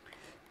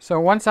 So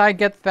once I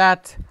get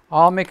that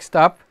all mixed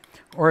up,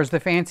 or as the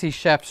fancy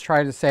chefs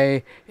try to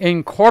say,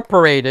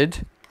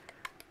 incorporated.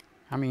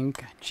 I mean,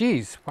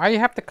 geez, why do you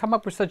have to come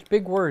up with such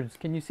big words?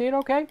 Can you see it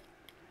okay?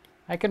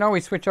 I can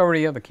always switch over to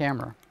the other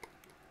camera.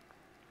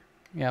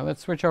 Yeah,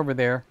 let's switch over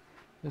there.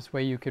 This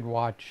way you could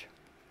watch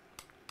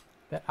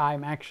that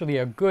I'm actually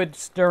a good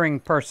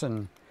stirring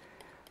person.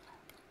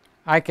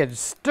 I could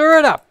stir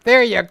it up.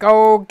 There you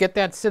go. Get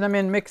that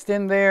cinnamon mixed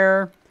in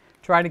there.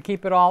 Try to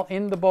keep it all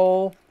in the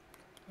bowl.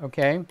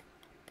 Okay.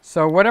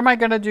 So what am I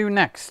going to do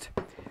next?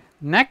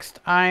 Next,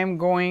 I'm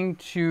going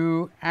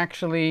to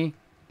actually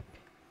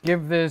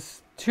give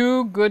this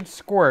 2 good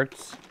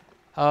squirts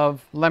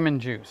of lemon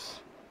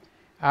juice.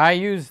 I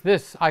use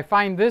this. I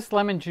find this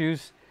lemon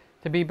juice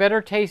to be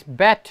better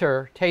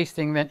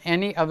tasting than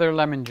any other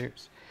lemon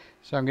juice.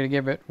 So I'm going to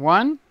give it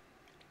 1,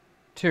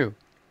 2,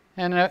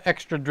 and an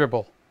extra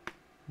dribble.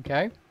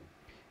 Okay.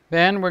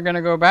 Then we're going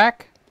to go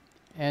back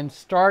and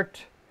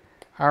start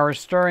our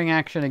stirring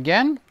action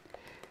again.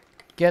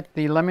 Get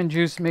the lemon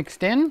juice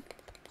mixed in.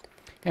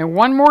 And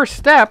one more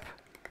step,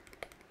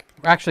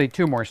 actually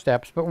 2 more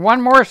steps, but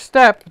one more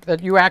step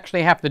that you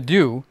actually have to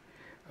do,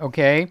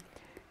 okay?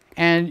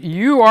 And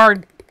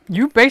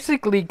you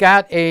basically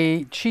got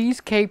a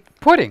cheesecake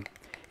pudding.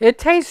 It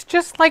tastes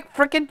just like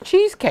frickin'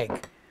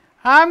 cheesecake.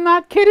 I'm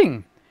not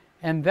kidding.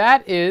 And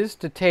that is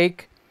to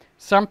take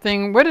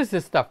something, what is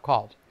this stuff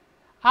called?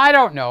 I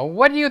don't know.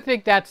 What do you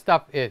think that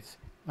stuff is?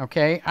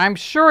 Okay, I'm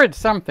sure it's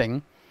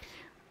something.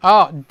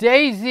 Oh,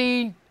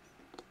 Daisy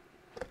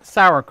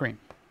sour cream.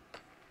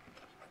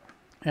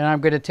 And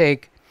I'm going to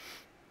take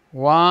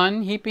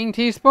 1 heaping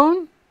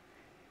teaspoon.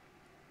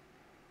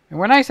 And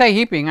when I say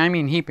heaping, I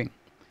mean heaping.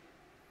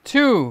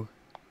 2,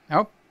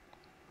 oh,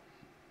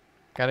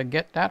 got to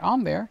get that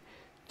on there.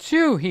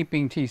 2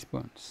 heaping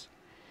teaspoons.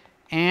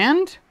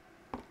 And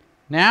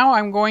now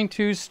I'm going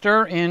to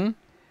stir in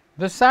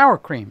the sour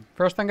cream.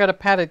 First I'm going to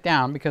pat it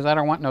down because I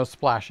don't want no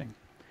splashing.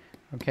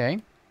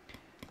 Okay.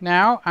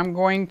 Now I'm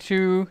going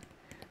to,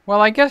 well,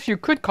 I guess you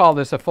could call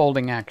this a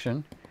folding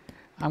action.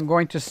 I'm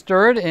going to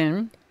stir it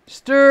in,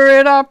 stir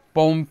it up,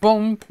 boom,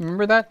 boom.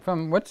 Remember that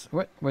from what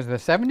was the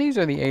 70s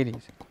or the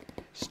 80s?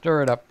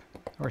 Stir it up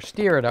or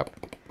steer it up.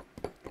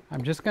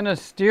 I'm just going to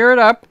steer it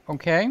up,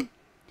 okay?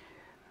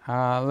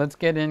 Let's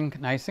get in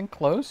nice and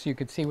close. You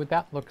can see what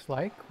that looks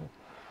like.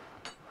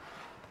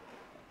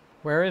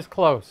 Where is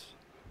close?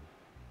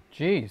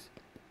 Geez,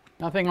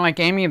 nothing like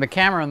aiming the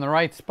camera in the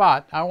right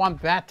spot. I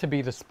want that to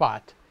be the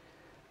spot.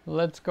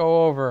 Let's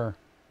go over.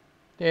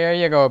 There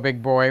you go,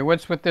 big boy.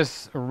 What's with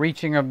this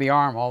reaching of the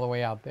arm all the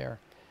way out there?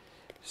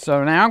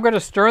 So now I'm going to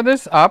stir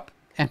this up,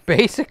 and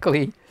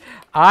basically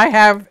I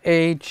have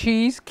a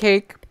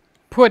cheesecake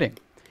pudding.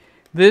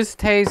 This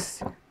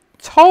tastes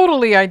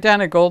totally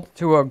identical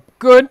to a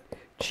good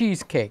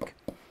cheesecake.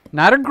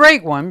 Not a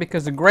great one,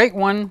 because a great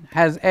one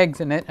has eggs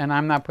in it, and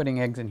I'm not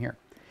putting eggs in here.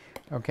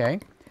 Okay,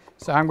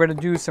 so I'm going to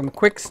do some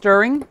quick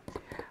stirring.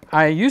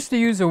 I used to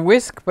use a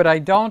whisk, but I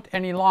don't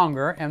any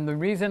longer, and the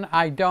reason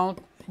I don't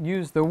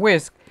use the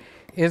whisk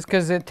is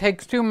because it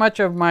takes too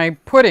much of my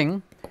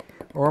pudding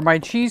or my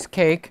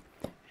cheesecake,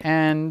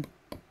 and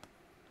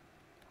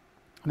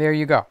there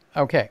you go.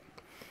 Okay,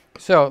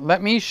 so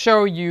let me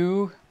show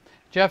you.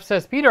 Jeff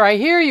says, Peter, I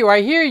hear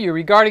you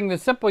regarding the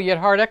simple yet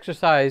hard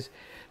exercise.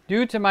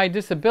 Due to my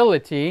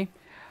disability,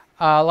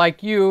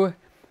 like you,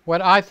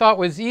 what I thought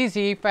was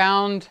easy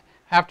found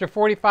after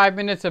 45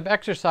 minutes of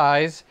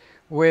exercise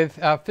with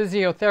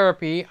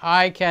physiotherapy,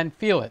 I can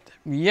feel it.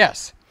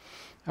 Yes.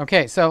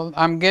 Okay, so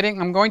I'm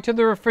going to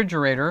the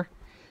refrigerator.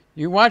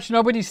 You watch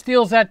nobody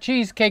steals that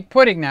cheesecake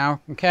pudding now,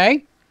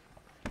 okay?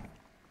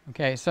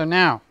 Okay, so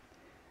now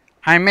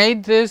I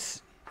made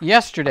this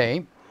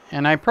yesterday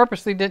and I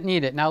purposely didn't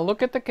eat it. Now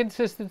look at the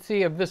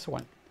consistency of this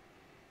one.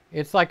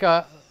 It's like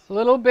a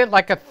little bit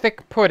like a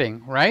thick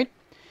pudding, right?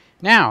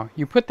 Now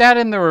you put that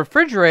in the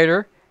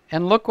refrigerator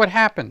and look what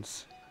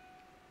happens.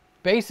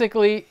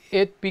 Basically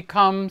it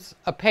becomes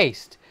a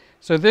paste.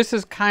 So this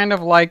is kind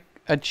of like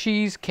a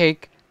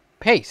cheesecake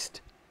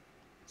paste.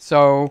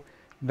 So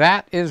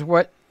that is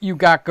what you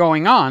got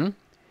going on,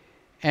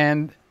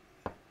 and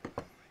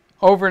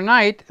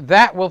overnight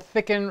that will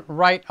thicken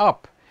right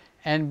up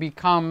and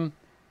become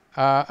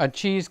a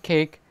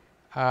cheesecake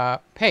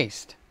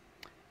paste.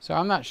 So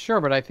I'm not sure,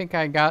 but I think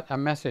I got a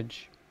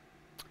message.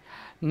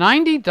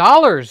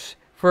 $90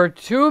 for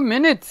 2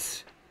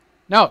 minutes.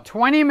 No,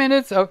 20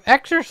 minutes of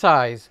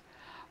exercise.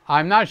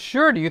 I'm not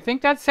sure. Do you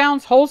think that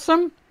sounds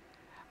wholesome?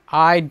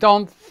 I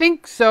don't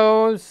think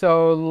so.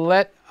 So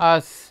let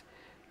us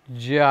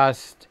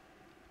just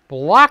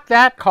block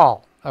that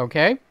call,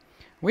 okay?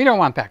 We don't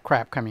want that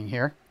crap coming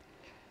here.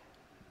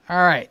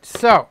 All right,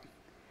 so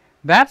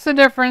that's the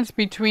difference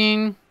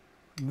between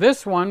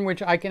this one,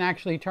 which I can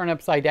actually turn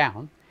upside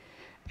down,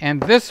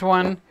 and this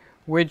one,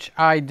 which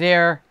I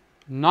dare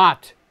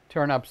not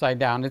turn upside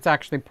down. It's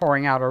actually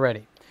pouring out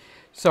already.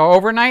 So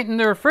overnight in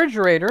the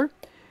refrigerator,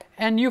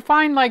 and you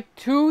find like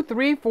 2,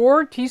 3,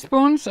 4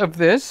 teaspoons of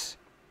this.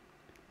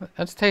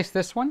 Let's taste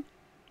this one.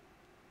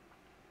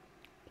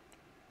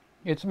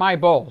 It's my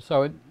bowl,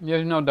 so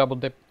there's no double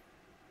dip.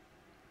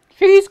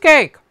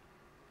 Cheesecake!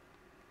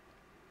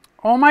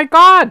 Oh my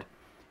God!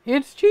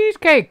 It's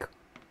cheesecake!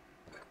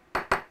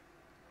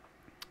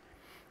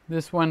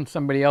 This one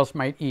somebody else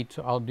might eat,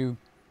 so I'll do.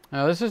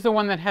 Now this is the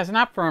one that has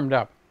not firmed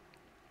up.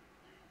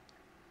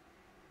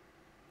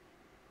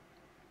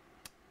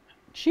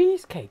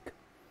 Cheesecake.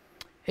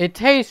 It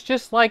tastes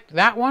just like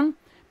that one,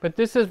 but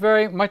this is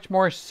very much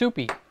more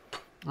soupy.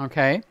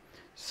 Okay,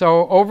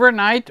 so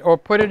overnight or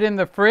put it in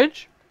the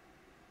fridge.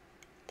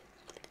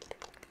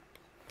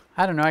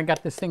 I don't know, I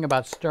got this thing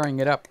about stirring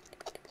it up.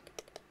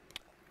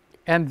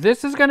 And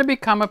this is going to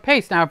become a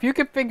paste. Now, if you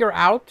could figure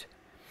out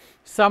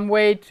some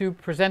way to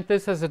present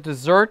this as a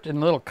dessert in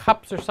little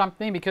cups or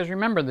something, because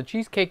remember, the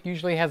cheesecake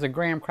usually has a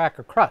graham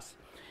cracker crust,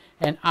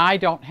 and I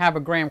don't have a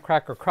graham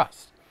cracker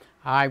crust.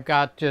 I've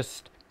got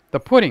just the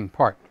pudding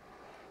part,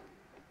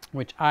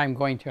 which I'm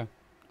going to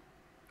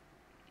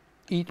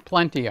eat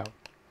plenty of.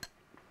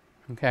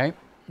 Okay,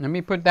 let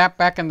me put that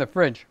back in the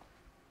fridge.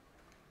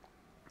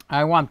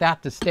 I want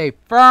that to stay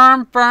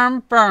firm,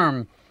 firm,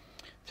 firm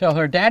till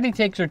her daddy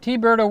takes her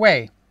T-bird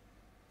away.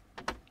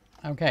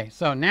 Okay,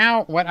 so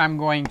now what I'm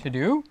going to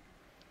do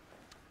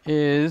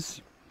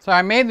is, so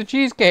I made the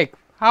cheesecake.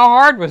 How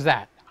hard was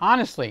that?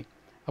 Honestly,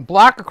 a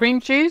block of cream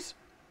cheese,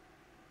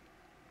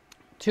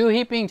 2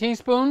 heaping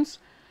teaspoons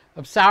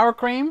of sour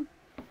cream,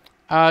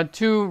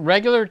 2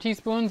 regular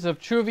teaspoons of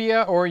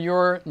Truvia or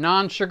your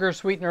non-sugar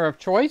sweetener of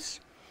choice.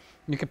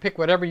 You can pick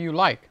whatever you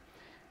like.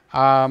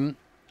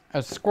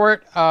 A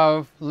squirt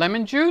of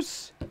lemon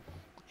juice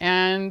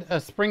and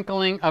a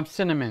sprinkling of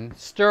cinnamon.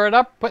 Stir it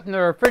up, put it in the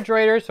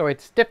refrigerator so it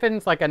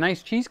stiffens like a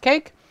nice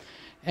cheesecake,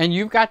 and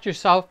you've got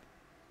yourself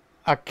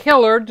a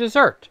killer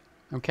dessert.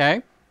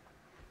 Okay?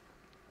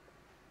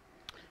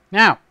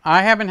 Now,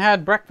 I haven't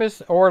had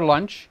breakfast or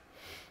lunch,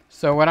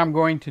 so what I'm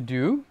going to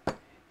do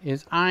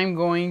is I'm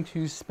going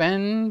to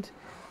spend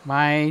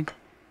my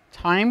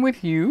time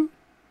with you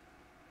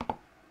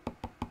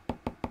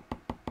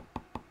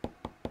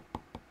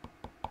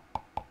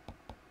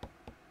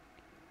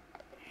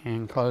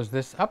and close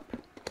this up,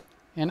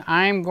 and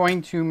I'm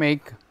going to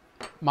make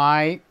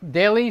my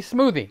daily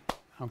smoothie.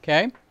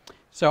 Okay,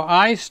 so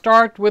I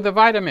start with a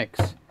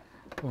Vitamix.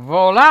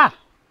 Voila,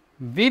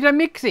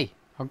 Vitamixi.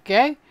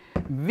 Okay,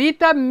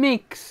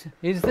 Vitamix.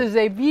 This is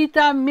a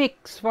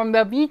Vitamix from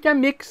the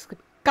Vitamix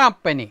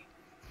company.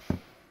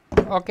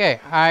 Okay,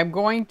 I'm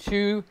going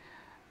to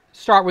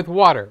start with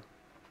water.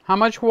 How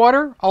much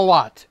water? A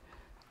lot.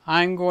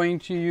 I'm going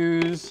to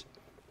use,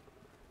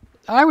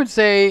 I would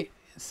say,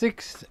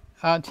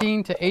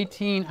 16 to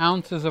 18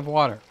 ounces of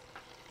water.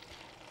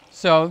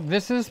 So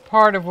this is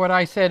part of what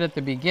I said at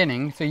the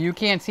beginning. So you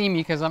can't see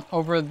me because I'm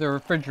over the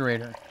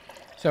refrigerator.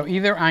 So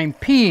either I'm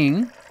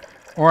peeing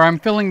or I'm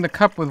filling the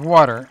cup with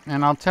water,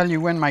 and I'll tell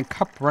you when my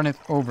cup runneth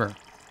over.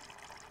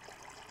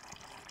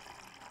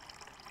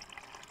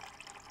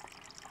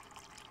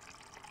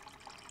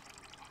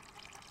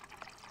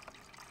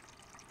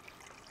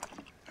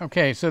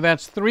 Okay, so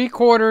that's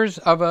 3/4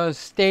 of a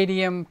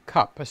stadium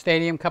cup. A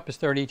stadium cup is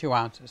 32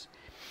 ounces.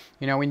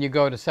 You know, when you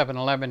go to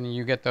 7-Eleven and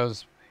you get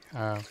those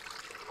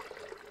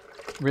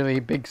really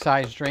big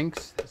size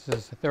drinks, this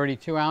is a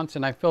 32 ounce,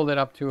 and I filled it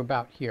up to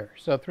about here.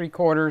 So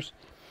 3/4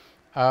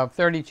 of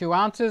 32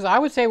 ounces. I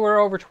would say we're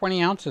over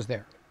 20 ounces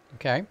there.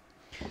 Okay,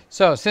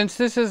 so since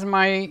this is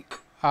my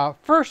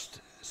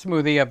first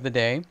smoothie of the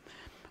day,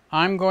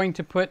 I'm going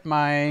to put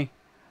my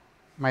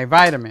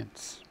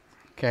vitamins,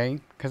 okay,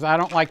 because I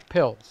don't like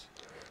pills.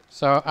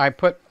 So I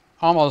put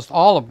almost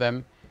all of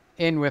them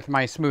in with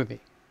my smoothie.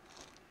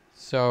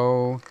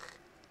 So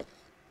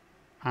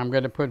I'm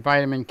going to put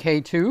vitamin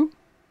K2.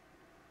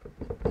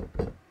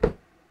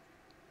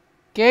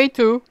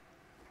 K2.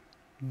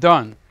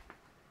 Done.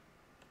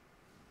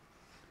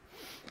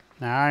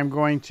 Now I'm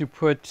going to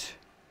put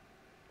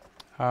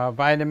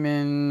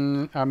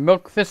vitamin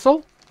milk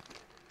thistle.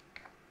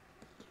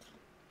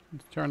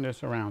 Let's turn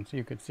this around so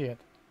you could see it.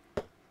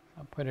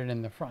 I'll put it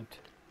in the front.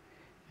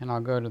 And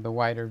I'll go to the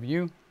wider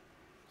view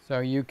so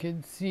you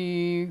can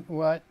see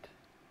what.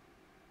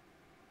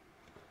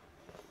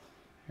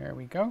 There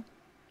we go.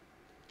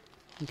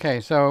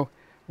 Okay, so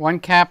 1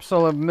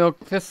 capsule of milk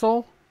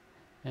thistle.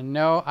 And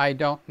no, I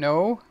don't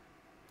know.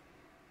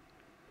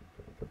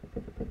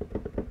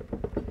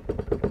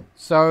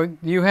 So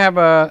you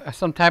have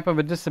some type of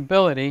a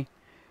disability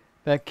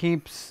that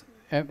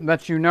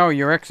lets you know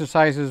your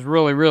exercises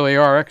really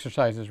are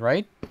exercises,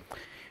 right?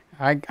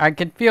 I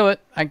can feel it.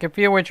 I can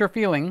feel what you're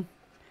feeling.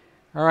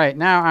 All right,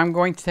 now I'm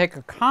going to take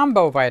a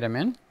combo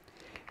vitamin,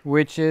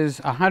 which is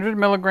 100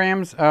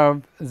 milligrams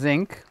of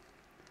zinc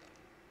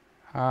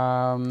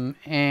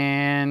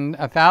and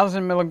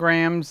 1,000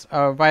 milligrams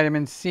of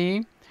vitamin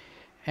C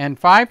and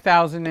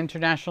 5,000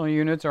 international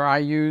units or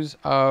IUs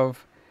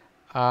of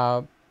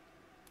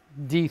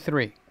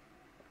D3.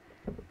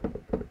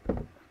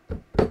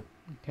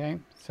 Okay,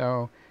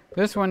 so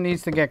this one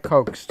needs to get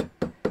coaxed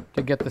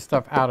to get the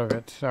stuff out of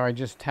it. So I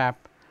just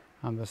tap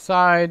on the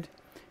side,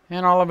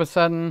 and all of a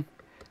sudden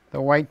the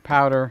white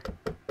powder,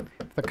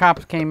 if the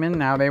cops came in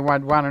now, they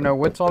would want to know,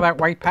 what's all that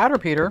white powder,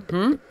 Peter?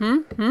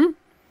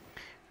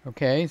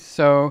 Okay,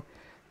 so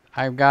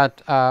I've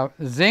got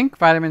zinc,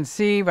 vitamin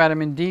C,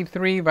 vitamin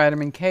D3,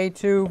 vitamin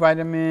K2,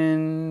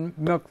 vitamin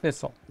milk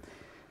thistle.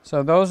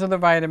 So those are the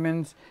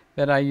vitamins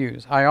that I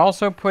use. I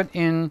also put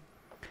in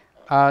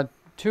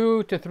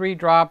 2 to 3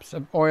 drops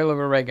of oil of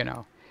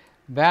oregano.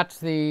 That's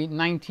the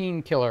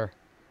 19 killer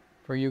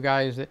for you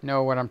guys that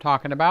know what I'm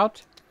talking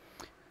about.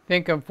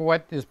 Think of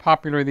what is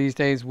popular these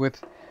days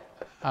with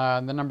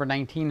the number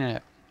 19 in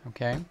it.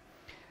 Okay,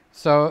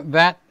 so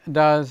that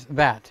does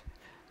that.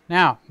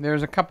 Now,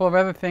 there's a couple of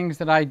other things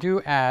that I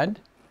do add.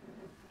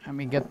 Let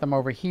me get them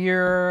over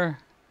here.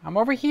 I'm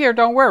over here,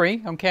 don't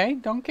worry, okay?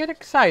 Don't get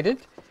excited.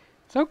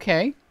 It's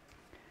okay.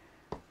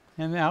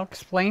 And I'll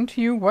explain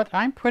to you what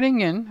I'm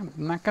putting in.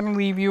 I'm not going to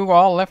leave you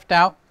all left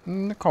out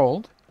in the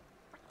cold.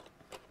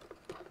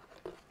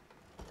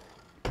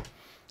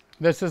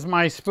 This is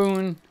my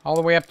spoon all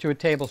the way up to a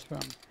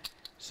tablespoon.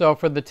 So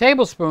for the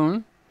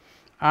tablespoon,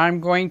 I'm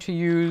going to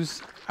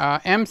use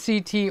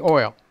MCT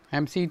oil.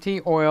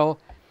 MCT oil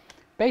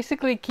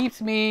basically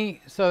keeps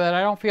me so that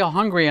I don't feel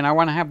hungry and I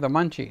want to have the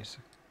munchies.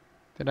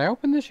 Did I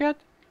open this yet?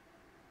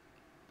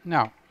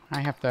 No,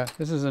 I have to.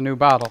 This is a new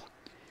bottle.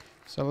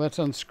 So let's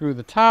unscrew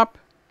the top.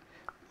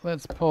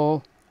 Let's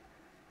pull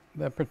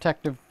the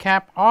protective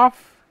cap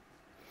off.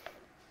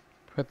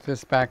 Put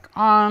this back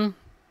on.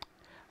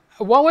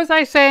 What was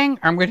I saying?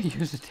 I'm going to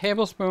use a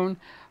tablespoon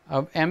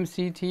of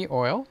MCT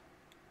oil.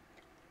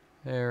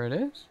 There it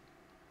is.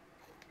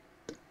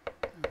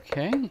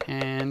 Okay,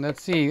 and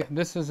let's see.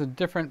 This is a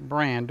different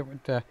brand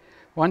with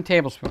 1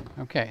 tablespoon.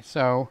 Okay,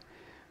 so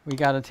we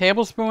got a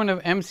tablespoon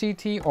of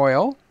MCT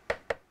oil.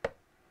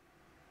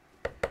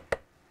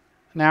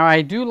 Now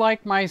I do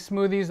like my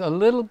smoothies a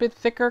little bit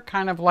thicker,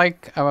 kind of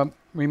like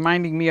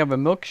reminding me of a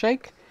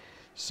milkshake.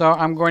 So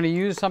I'm going to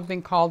use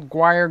something called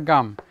guar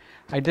gum.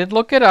 I did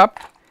look it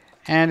up,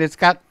 and it's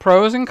got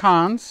pros and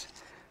cons.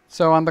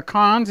 So on the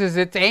cons is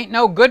it ain't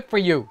no good for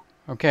you,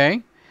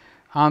 okay?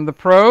 On the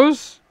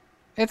pros,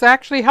 it's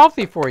actually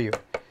healthy for you.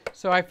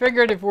 So I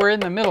figured if we're in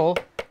the middle,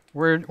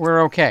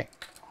 we're okay.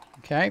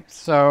 Okay,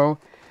 so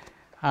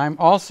I'm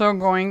also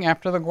going,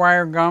 after the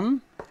guar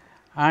gum,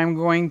 I'm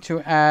going to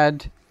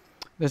add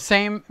the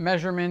same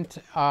measurement,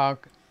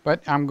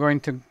 but I'm going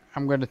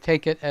to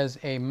take it as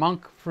a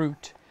monk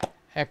fruit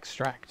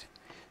extract.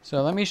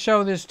 So let me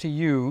show this to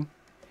you,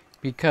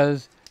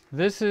 because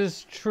this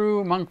is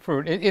true monk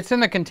fruit. It's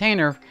in the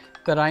container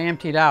that I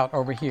emptied out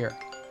over here.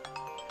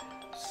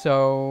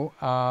 So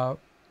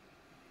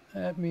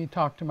let me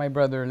talk to my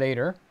brother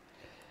later.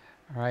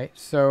 All right,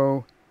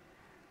 so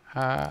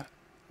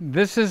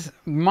this is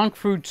monk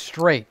fruit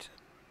straight,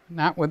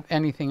 not with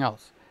anything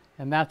else.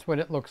 And that's what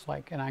it looks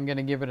like. And I'm going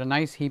to give it a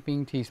nice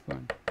heaping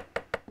teaspoon.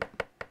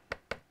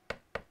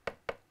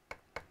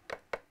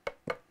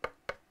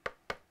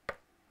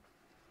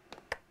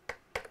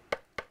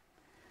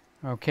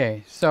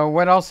 Okay, so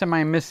what else am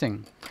I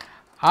missing?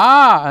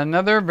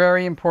 Another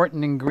very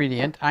important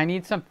ingredient. I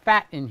need some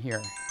fat in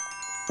here.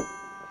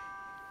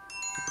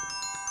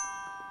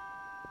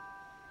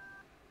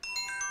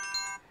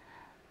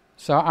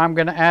 So I'm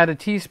going to add a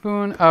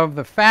teaspoon of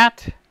the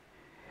fat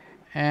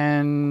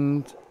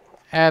and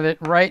add it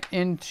right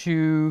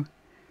into,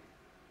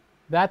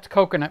 that's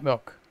coconut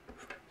milk.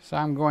 So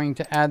I'm going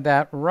to add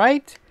that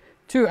right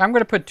to, I'm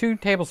going to put 2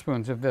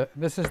 tablespoons of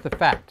this is the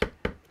fat.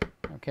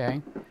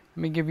 Okay, let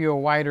me give you a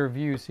wider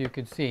view so you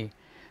can see.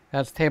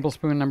 That's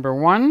tablespoon number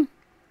 1,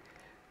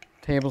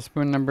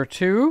 tablespoon number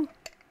 2,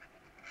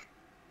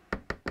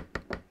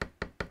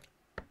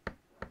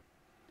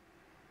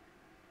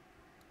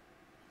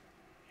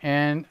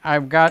 and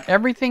I've got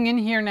everything in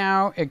here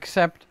now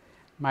except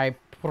my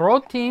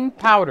protein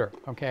powder.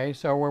 Okay,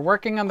 so we're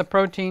working on the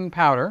protein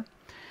powder.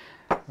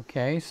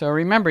 Okay, so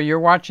remember, you're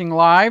watching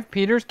live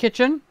Peter's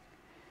Kitchen,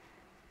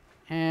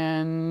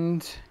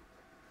 and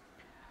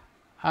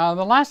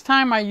the last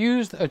time I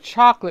used a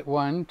chocolate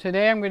one.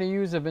 Today I'm going to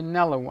use a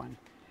vanilla one,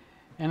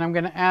 and I'm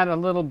going to add a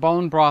little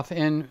bone broth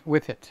in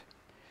with it.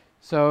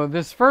 So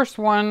this first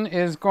one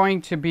is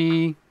going to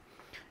be,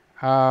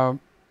 I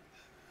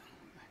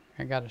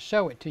got to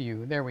show it to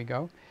you. There we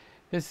go.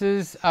 This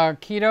is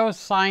Keto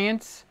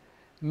Science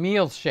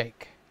Meal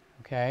Shake.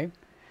 Okay,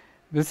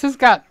 this has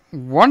got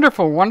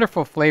wonderful,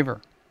 wonderful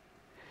flavor,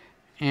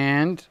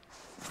 and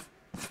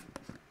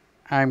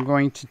I'm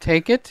going to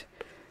take it,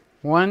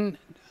 one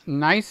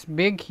nice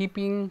big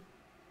heaping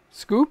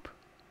scoop,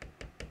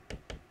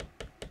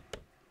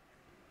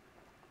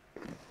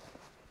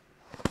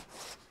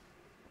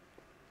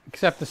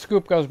 except the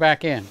scoop goes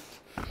back in.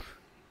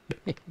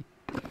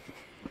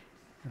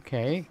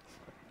 Okay,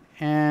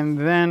 and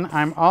then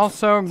I'm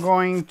also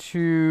going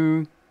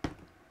to,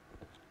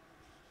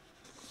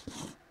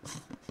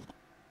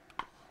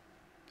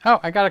 oh,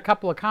 I got a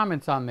couple of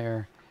comments on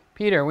there.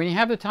 Peter, when you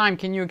have the time,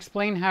 can you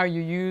explain how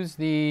you use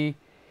the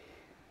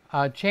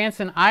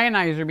Chanson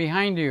ionizer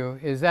behind you?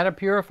 Is that a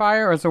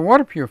purifier or is it a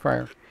water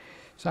purifier?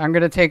 So I'm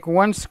going to take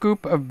 1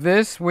 scoop of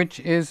this, which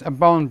is a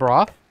bone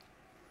broth.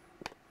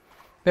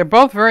 They're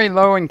both very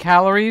low in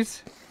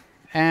calories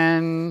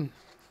and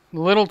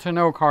little to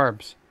no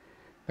carbs.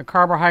 The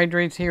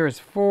carbohydrates here is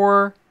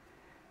 4,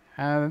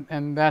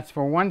 and that's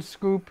for 1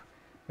 scoop.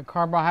 The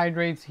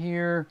carbohydrates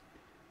here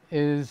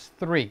is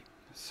 3.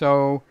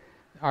 So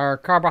our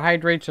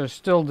carbohydrates are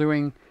still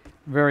doing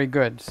very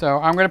good. So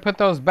I'm going to put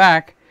those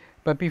back,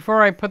 but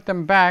before I put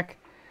them back,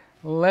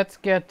 let's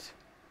get,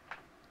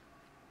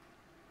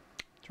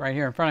 it's right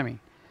here in front of me.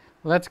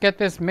 Let's get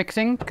this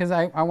mixing, because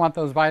I want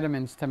those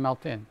vitamins to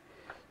melt in.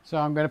 So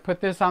I'm going to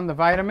put this on the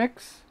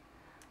Vitamix.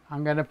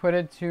 I'm going to put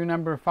it to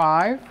number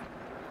 5.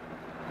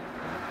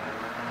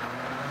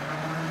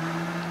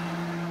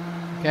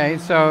 Okay,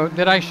 so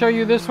did I show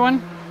you this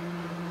one?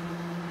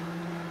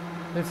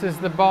 This is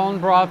the bone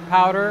broth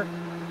powder.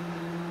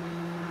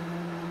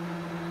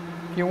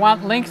 If you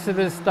want links to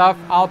this stuff,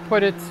 I'll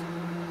put it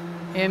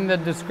in the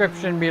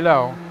description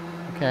below.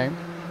 Okay.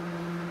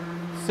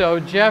 So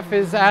Jeff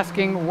is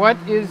asking, what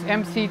is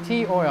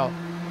MCT oil?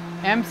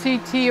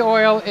 MCT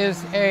oil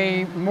is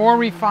a more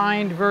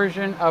refined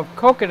version of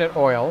coconut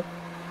oil,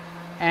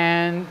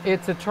 and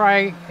it's some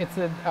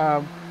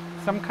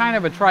kind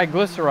of a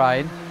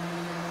triglyceride.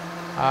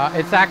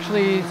 It's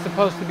actually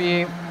supposed to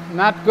be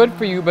not good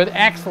for you, but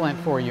excellent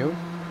for you.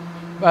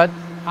 But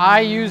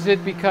I use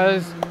it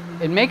because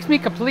it makes me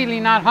completely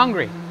not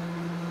hungry.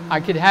 I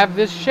could have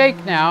this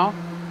shake now,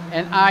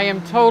 and I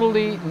am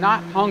totally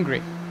not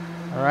hungry.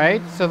 All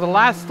right, so the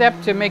last step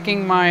to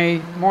making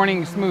my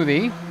morning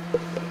smoothie,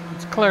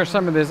 let's clear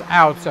some of this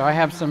out so I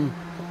have some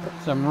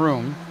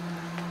room.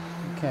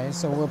 Okay,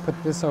 so we'll put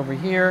this over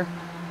here,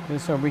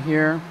 this over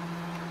here.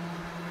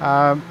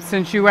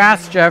 Since you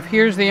asked, Jeff,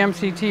 here's the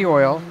MCT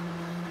oil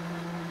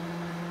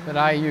that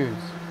I use.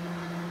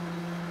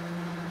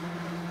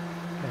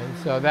 Okay,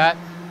 so that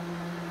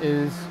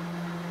is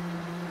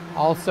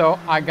also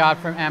I got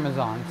from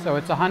Amazon. So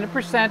it's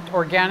 100%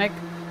 organic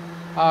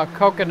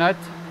coconut,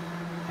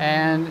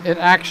 and it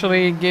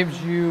actually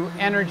gives you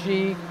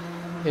energy.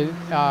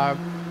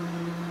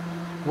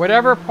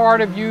 Whatever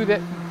part of you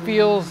that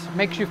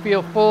makes you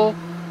feel full,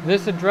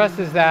 this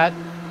addresses that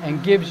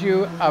and gives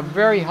you a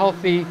very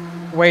healthy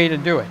way to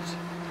do it.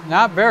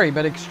 Not very,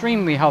 but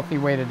extremely healthy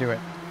way to do it.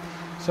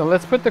 So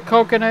let's put the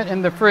coconut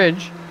in the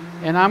fridge,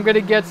 and I'm going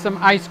to get some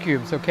ice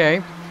cubes,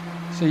 okay?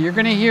 So you're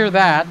going to hear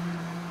that,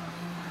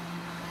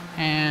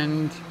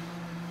 and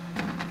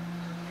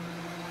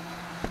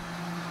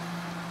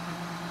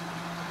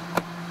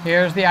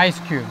here's the ice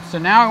cube. So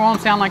now it won't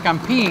sound like I'm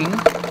peeing.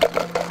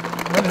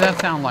 What does that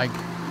sound like?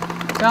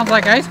 It sounds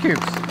like ice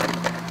cubes.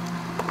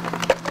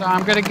 So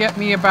I'm going to get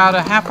me about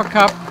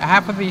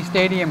half of the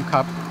stadium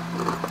cup.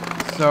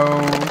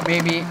 So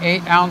maybe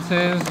 8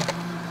 ounces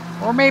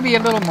or maybe a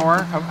little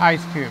more of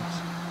ice cubes.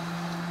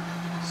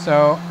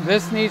 So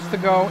this needs to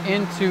go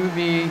into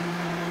the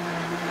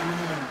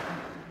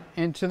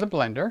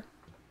blender.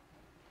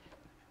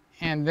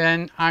 And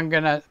then I'm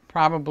going to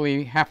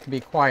probably have to be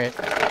quiet,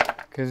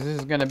 because this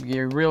is going to be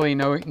really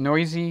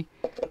noisy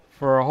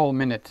for a whole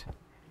minute.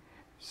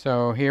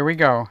 So here we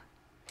go.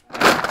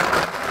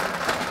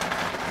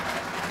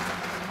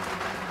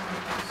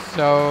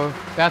 So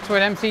that's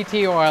what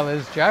MCT oil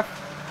is, Jeff.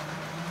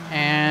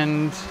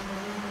 And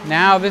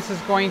now this is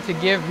going to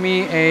give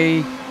me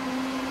a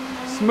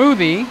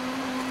smoothie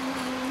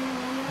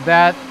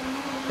that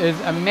is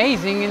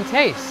amazing in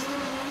taste.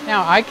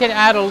 Now I could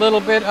add a little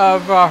bit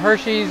of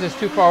Hershey's, it's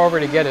too far over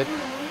to get it.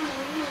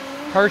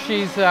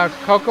 Hershey's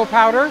cocoa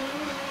powder,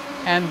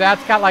 and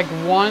that's got like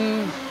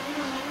 1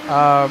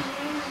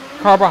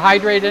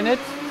 carbohydrate in it,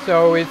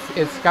 so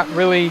it's got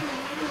really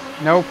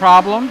no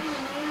problem.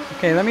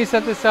 Okay, let me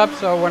set this up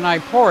so when I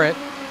pour it,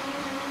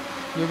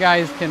 you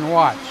guys can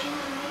watch.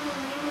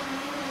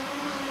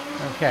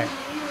 Okay,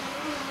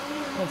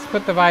 let's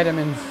put the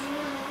vitamins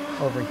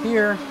over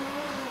here.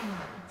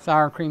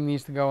 Sour cream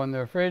needs to go in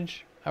the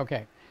fridge.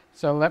 Okay,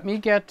 so let me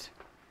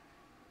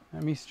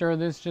stir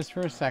this just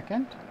for a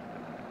second.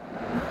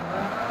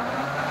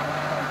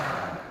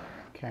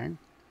 Okay,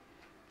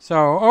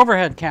 so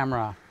overhead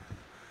camera.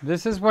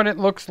 This is what it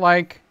looks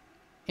like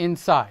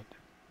inside.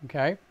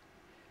 Okay,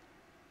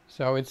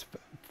 so it's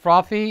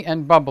frothy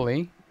and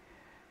bubbly,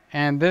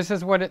 and this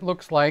is what it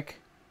looks like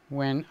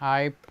when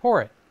I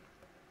pour it.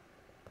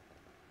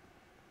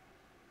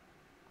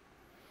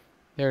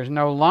 There's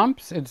no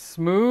lumps, it's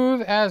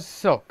smooth as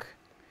silk.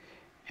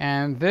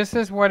 And this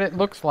is what it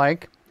looks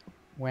like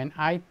when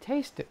I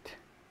taste it.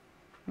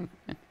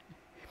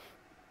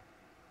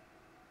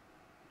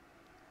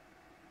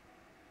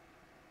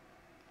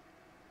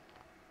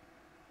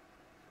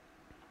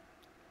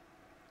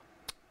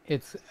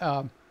 It's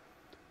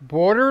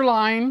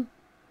borderline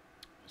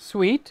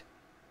sweet,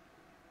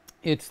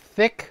 it's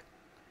thick,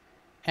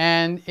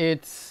 and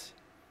it's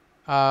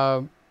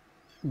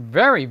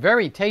very,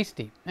 very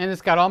tasty. And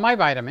it's got all my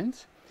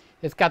vitamins.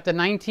 It's got the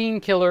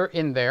 19 killer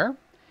in there,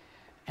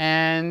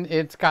 and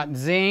it's got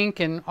zinc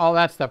and all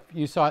that stuff.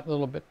 You saw it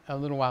a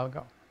little while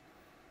ago.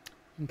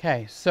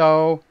 Okay,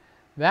 so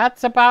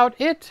that's about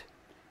it.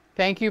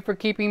 Thank you for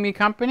keeping me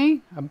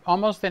company.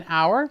 Almost an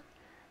hour.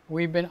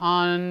 We've been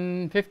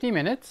on 50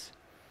 minutes,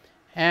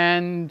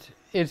 and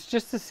it's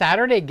just a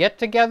Saturday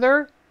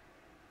get-together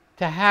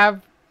to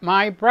have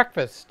my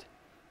breakfast.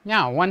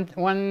 Now,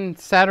 one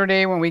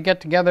Saturday when we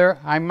get together,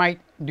 I might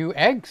do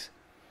eggs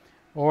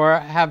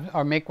or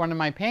make one of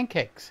my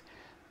pancakes.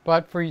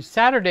 But for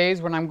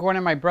Saturdays, when I'm going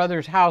to my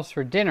brother's house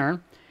for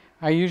dinner,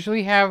 I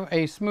usually have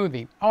a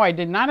smoothie. Oh, I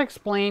did not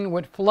explain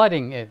what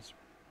flooding is.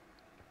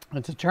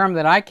 It's a term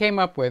that I came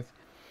up with.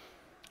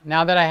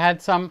 Now that I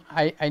had some,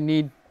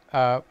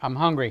 I'm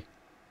hungry.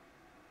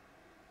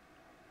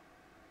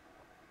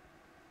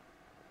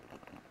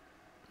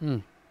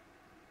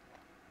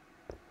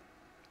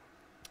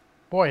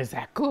 Boy, is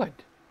that good.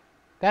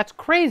 That's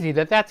crazy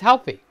that that's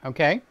healthy,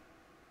 okay?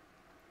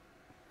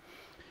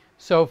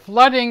 So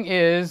flooding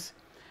is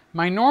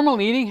my normal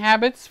eating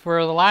habits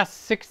for the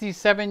last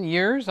 67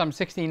 years. I'm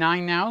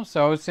 69 now,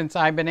 so since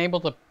I've been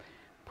able to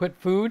put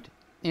food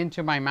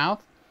into my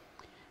mouth,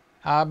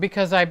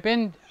 because I've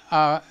been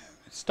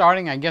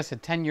starting, I guess,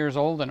 at 10 years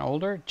old and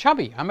older,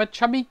 chubby. I'm a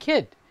chubby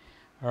kid,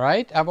 all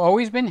right? I've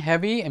always been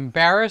heavy,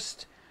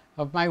 embarrassed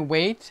of my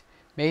weight,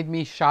 made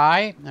me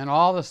shy, and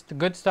all the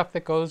good stuff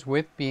that goes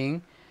with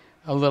being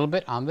a little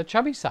bit on the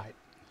chubby side.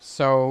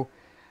 So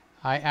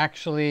I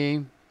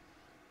actually...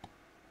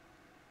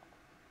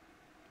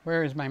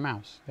 Where is my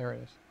mouse? There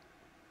it is.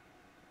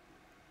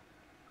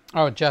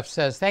 Oh, Jeff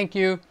says, thank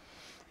you.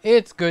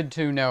 It's good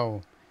to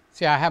know.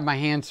 See, I have my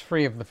hands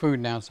free of the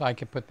food now, so I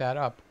can put that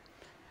up.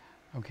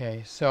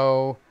 Okay,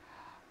 so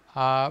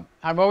I've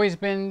always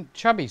been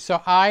chubby.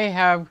 So I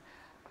have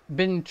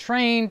been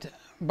trained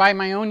by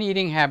my own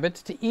eating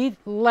habits to eat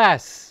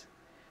less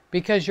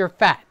because you're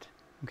fat,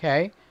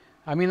 okay?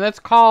 I mean, let's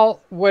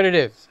call what it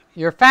is.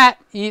 You're fat,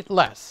 eat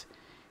less.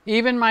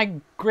 Even my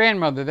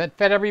grandmother that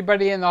fed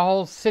everybody in the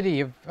whole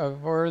city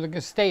or the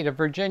state of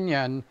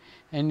Virginia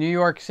and New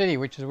York City,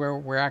 which is where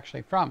we're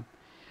actually from,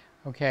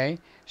 okay?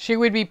 She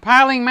would be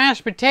piling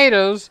mashed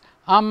potatoes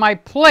on my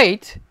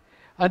plate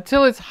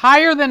until it's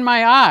higher than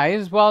my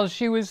eyes while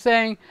she was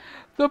saying,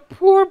 the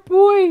poor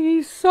boy,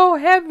 he's so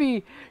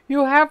heavy.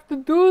 You have to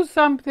do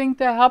something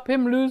to help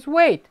him lose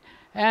weight.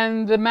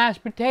 And the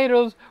mashed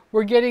potatoes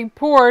were getting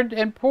poured,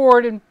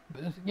 and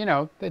you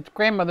know, that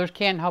grandmothers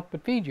can't help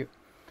but feed you.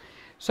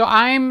 So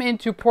I'm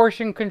into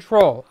portion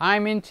control.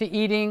 I'm into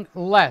eating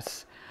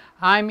less.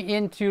 I'm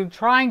into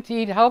trying to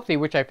eat healthy,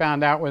 which I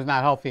found out was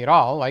not healthy at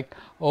all, like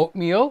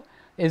oatmeal.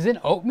 Isn't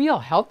oatmeal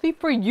healthy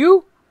for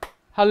you?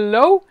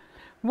 Hello?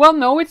 Well,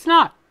 no, it's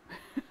not.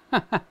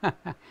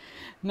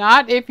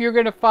 Not if you're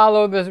going to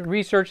follow the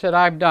research that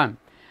I've done.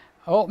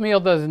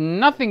 Oatmeal does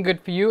nothing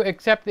good for you,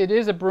 except it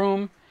is a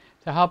broom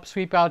to help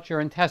sweep out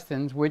your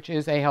intestines, which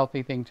is a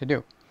healthy thing to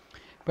do.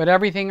 But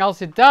everything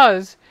else it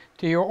does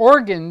to your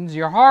organs,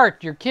 your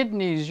heart, your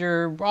kidneys,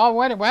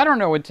 I don't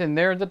know what's in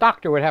there. The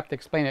doctor would have to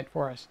explain it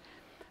for us.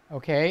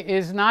 Okay,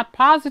 is not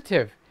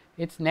positive.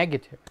 It's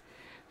negative.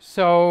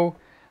 So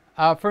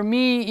for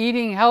me,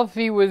 eating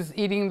healthy was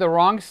eating the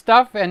wrong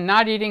stuff, and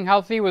not eating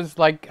healthy was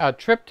like a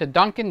trip to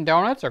Dunkin'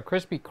 Donuts or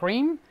Krispy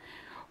Kreme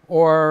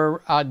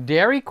or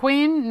Dairy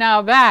Queen.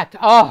 Now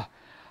that,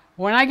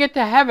 when I get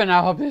to heaven,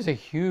 I hope there's a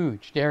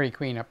huge Dairy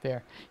Queen up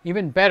there.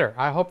 Even better,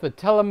 I hope the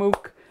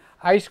Tillamook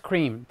ice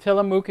cream.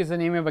 Tillamook is the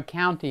name of a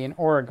county in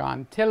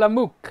Oregon.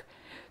 Tillamook.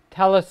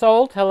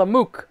 Telesol,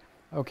 Tillamook.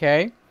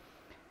 Okay?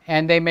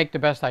 And they make the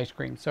best ice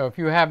cream. So if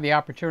you have the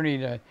opportunity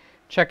to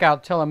check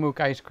out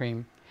Tillamook ice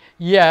cream,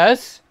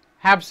 yes,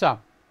 have some.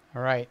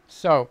 All right.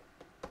 So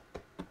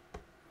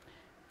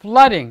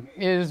flooding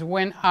is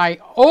when I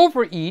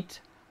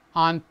overeat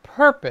on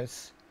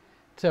purpose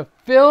to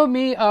fill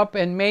me up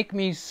and make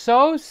me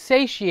so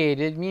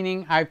satiated,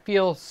 meaning I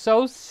feel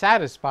so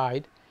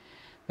satisfied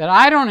that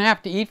I don't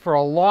have to eat for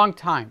a long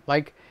time.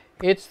 Like,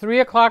 it's 3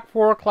 o'clock,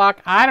 4 o'clock.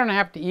 I don't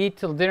have to eat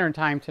till dinner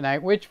time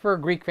tonight, which for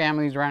Greek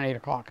families is around 8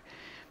 o'clock.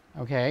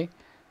 Okay?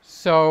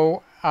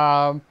 So,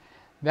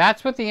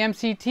 that's what the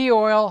MCT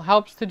oil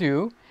helps to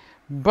do.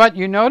 But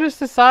you notice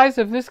the size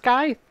of this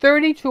guy?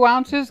 32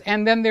 ounces,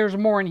 and then there's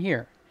more in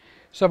here.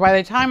 So by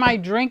the time I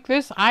drink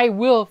this, I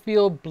will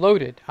feel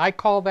bloated. I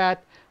call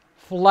that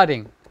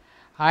flooding.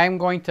 I'm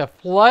going to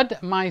flood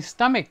my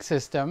stomach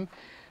system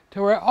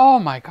to where, oh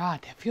my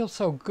God, that feels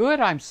so good.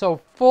 I'm so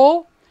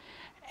full.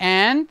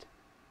 And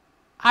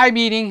I'm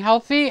eating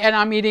healthy, and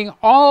I'm eating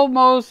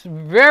almost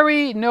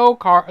very low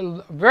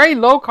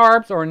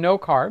carbs or no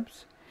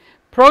carbs,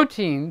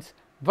 proteins,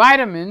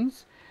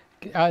 vitamins,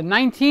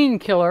 19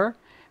 killer,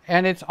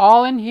 and it's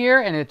all in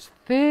here, and it's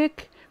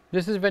thick.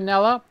 This is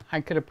vanilla. I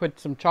could have put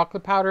some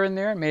chocolate powder in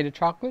there and made a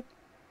chocolate.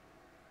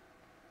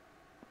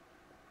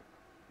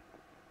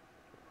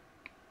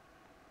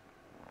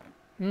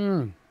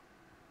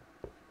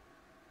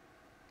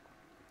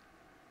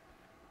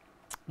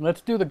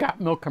 Let's do the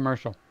Got Milk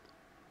commercial.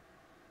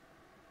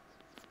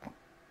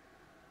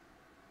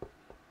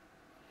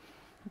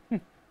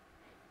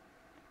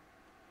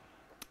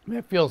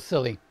 That feels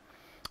silly.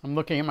 I'm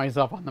looking at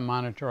myself on the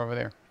monitor over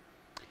there.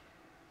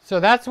 So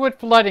that's what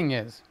flooding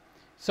is.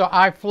 So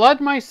I flood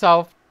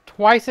myself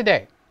twice a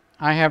day.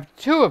 I have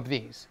 2 of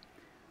these.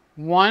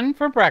 One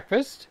for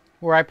breakfast,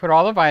 where I put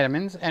all the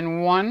vitamins,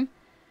 and one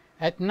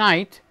at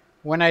night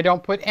when I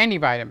don't put any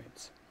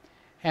vitamins.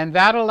 And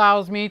that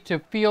allows me to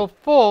feel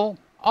full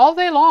all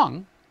day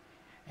long.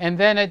 And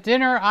then at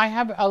dinner, I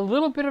have a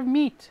little bit of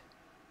meat.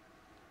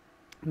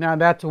 Now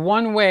that's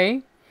one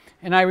way,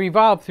 and I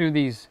revolve through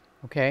these,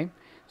 okay?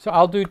 So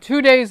I'll do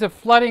 2 days of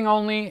flooding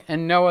only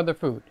and no other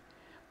food.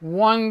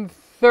 One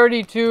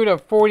 32 to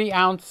 40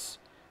 ounce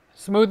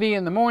smoothie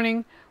in the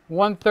morning,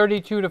 one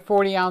 32 to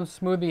 40 ounce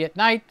smoothie at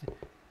night.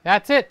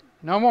 That's it,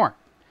 no more.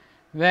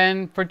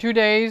 Then for 2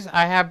 days,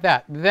 I have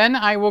that. Then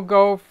I will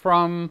go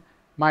from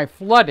my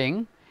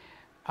flooding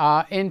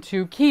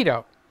into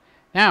keto.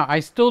 Now, I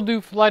still do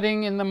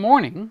flooding in the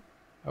morning,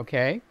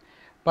 okay?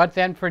 But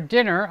then for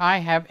dinner, I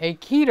have a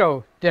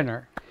keto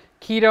dinner.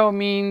 Keto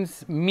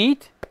means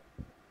meat,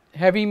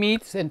 heavy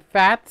meats and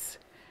fats,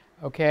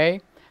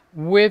 okay,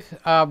 with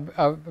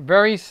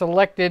very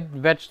selected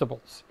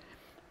vegetables,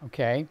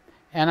 okay.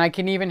 And I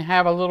can even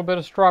have a little bit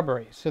of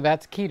strawberries, so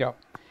that's keto.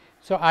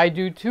 So I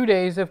do 2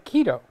 days of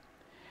keto.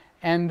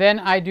 And then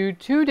I do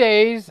 2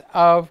 days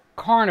of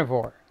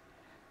carnivore.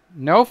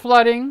 No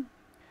flooding,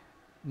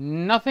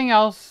 nothing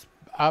else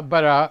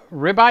but a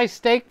ribeye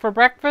steak for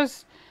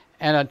breakfast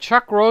and a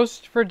chuck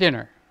roast for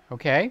dinner,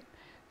 okay?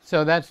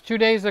 So that's 2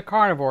 days of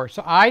carnivore.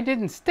 So I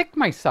didn't stick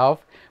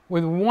myself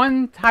with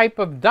one type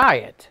of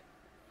diet.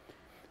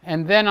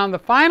 And then on the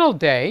final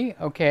day,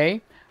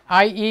 okay,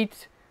 I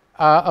eat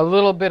a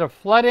little bit of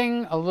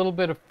flooding, a little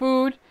bit of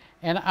food,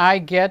 and I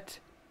get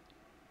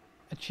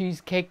a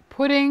cheesecake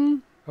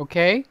pudding,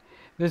 okay?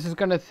 This is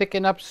going to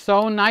thicken up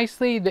so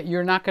nicely that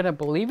you're not going to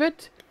believe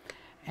it.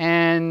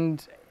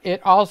 And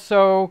it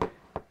also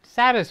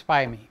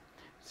satisfies me.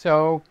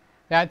 So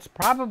that's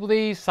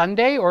probably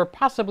Sunday or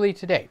possibly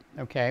today,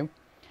 okay?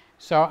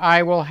 So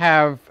I will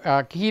have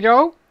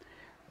keto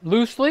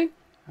loosely,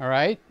 all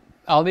right?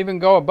 I'll even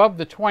go above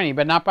the 20,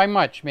 but not by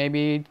much,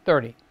 maybe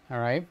 30, all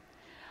right?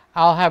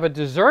 I'll have a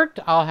dessert.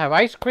 I'll have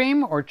ice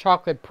cream or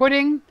chocolate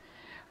pudding,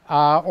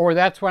 or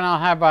that's when I'll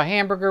have a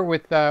hamburger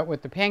with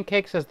the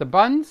pancakes as the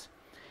buns.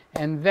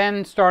 And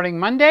then starting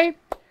Monday,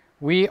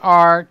 we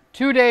are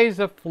 2 days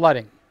of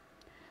flooding.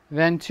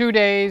 Then 2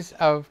 days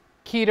of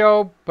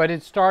keto, but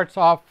it starts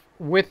off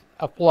with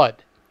a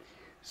flood.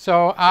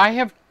 So I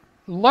have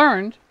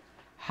learned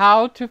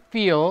how to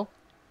feel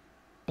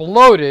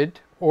bloated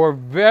or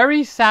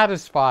very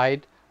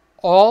satisfied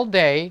all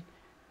day,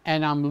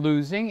 and I'm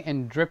losing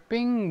and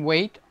dripping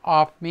weight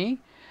off me.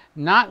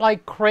 Not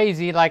like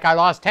crazy, like I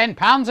lost 10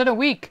 pounds in a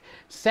week.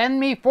 Send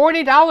me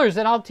 $40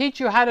 and I'll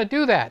teach you how to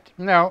do that.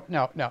 No,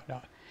 no, no,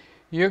 no.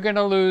 You're going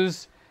to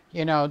lose,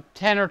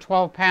 10 or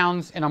 12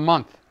 pounds in a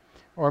month,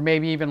 or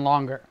maybe even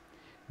longer.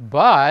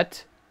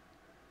 But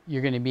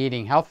you're going to be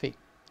eating healthy.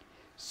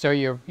 So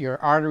your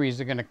arteries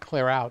are going to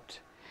clear out.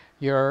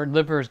 Your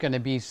liver is going to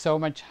be so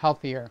much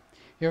healthier.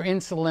 Your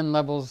insulin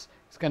levels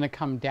is going to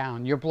come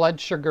down. Your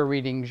blood sugar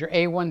readings, your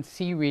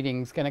A1C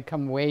readings is going to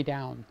come way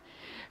down.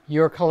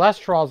 Your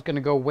cholesterol is going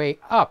to go way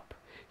up.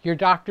 Your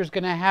doctor's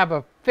going to have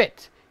a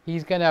fit.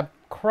 He's going to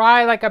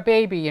cry like a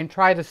baby and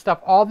try to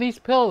stuff all these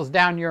pills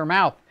down your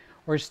mouth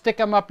or stick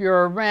them up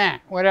your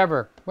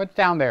whatever. What's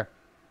down there?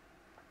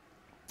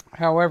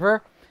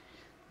 However,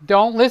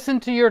 don't listen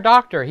to your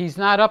doctor. He's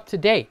not up to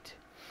date.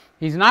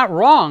 He's not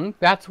wrong.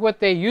 That's what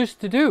they used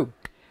to do.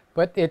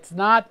 But it's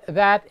not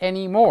that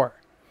anymore.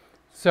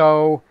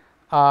 So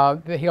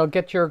he'll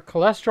get your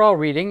cholesterol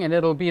reading and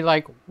it'll be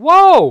like,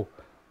 whoa,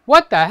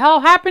 what the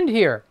hell happened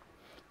here?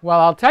 Well,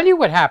 I'll tell you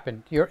what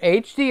happened. Your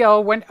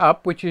HDL went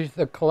up, which is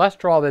the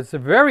cholesterol that's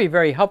very,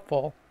 very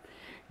helpful.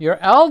 Your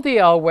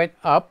LDL went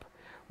up,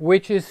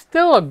 which is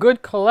still a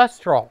good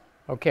cholesterol,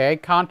 okay?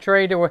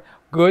 Contrary to a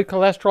good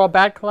cholesterol,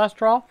 bad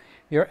cholesterol,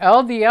 your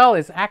LDL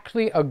is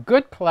actually a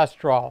good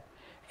cholesterol,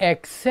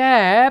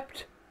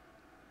 except,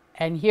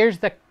 and here's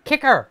the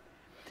kicker,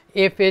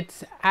 if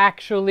it's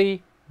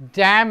actually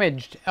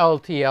damaged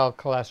LDL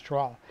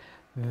cholesterol.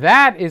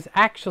 That is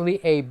actually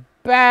a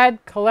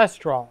bad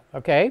cholesterol,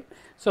 okay?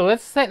 So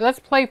let's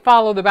play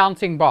follow the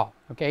bouncing ball,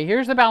 okay?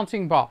 Here's the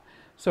bouncing ball.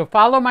 So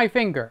follow my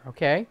finger,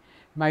 okay?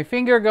 My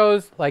finger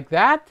goes like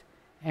that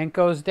and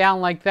goes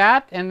down like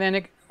that, and then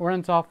it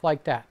runs off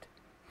like that.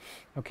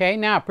 Okay,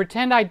 now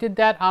pretend I did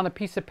that on a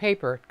piece of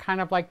paper, kind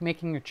of like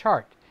making a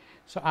chart.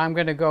 So I'm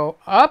going to go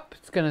up,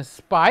 it's going to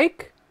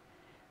spike,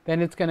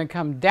 then it's going to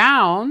come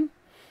down,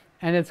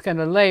 and it's going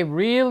to lay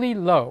really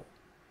low.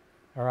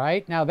 All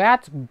right, now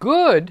that's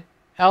good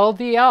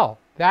LDL.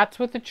 That's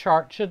what the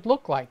chart should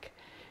look like.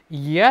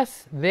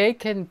 Yes, they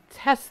can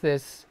test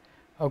this,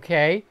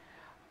 okay?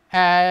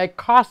 It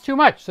costs too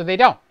much, so they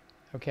don't,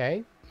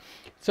 okay?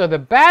 So the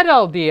bad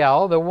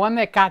LDL, the one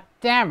that got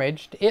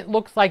damaged, it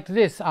looks like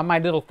this on my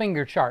little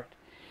finger chart.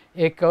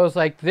 It goes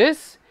like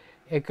this,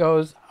 it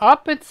goes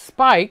up, it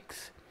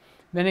spikes,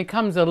 then it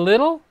comes a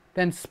little,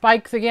 then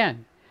spikes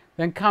again.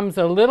 Then comes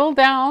a little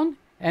down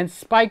and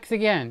spikes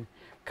again.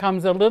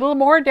 Comes a little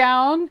more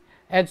down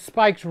and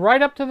spikes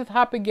right up to the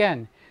top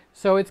again.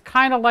 So it's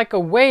kind of like a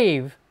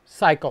wave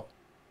cycle.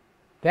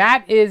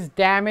 That is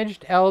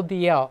damaged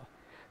LDL.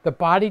 The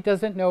body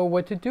doesn't know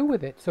what to do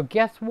with it. So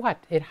guess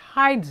what? It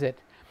hides it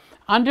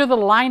under the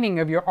lining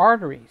of your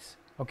arteries,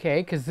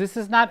 okay? Because this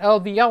is not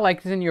LDL like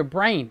it's in your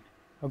brain,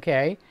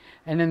 okay?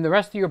 And in the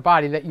rest of your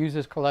body that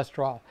uses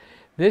cholesterol.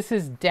 This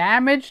is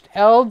damaged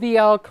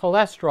LDL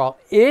cholesterol.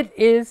 It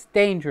is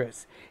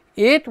dangerous.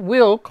 It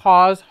will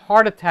cause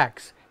heart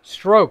attacks,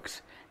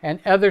 strokes, and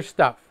other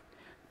stuff.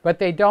 But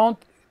they don't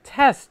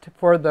test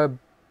for the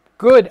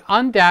good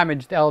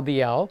undamaged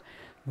LDL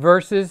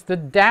versus the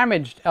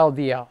damaged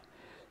LDL.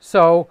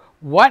 So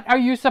what are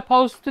you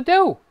supposed to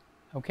do?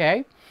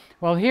 Okay,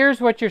 well, here's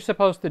what you're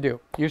supposed to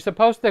do. You're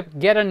supposed to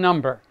get a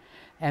number,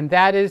 and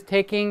that is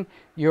taking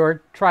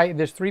your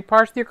there's 3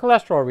 parts to your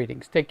cholesterol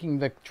readings, taking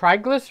the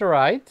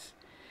triglycerides,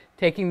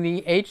 taking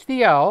the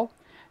HDL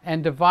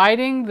and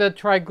dividing the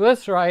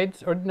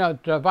triglycerides, or no,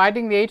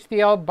 dividing the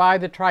HDL by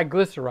the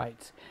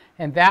triglycerides.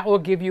 And that will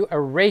give you a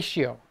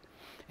ratio.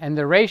 And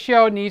the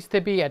ratio needs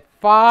to be at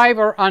 5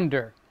 or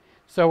under.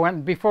 So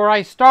before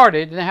I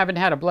started, and I haven't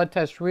had a blood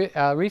test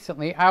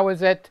recently, I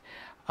was at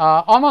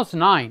almost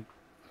 9.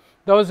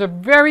 Those are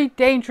very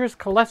dangerous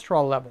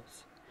cholesterol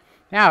levels.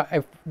 Now,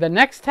 if the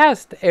next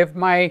test, if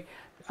my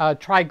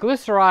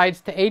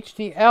triglycerides to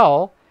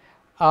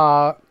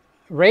HDL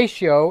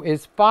ratio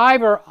is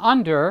 5 or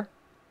under,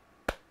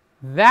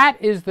 that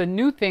is the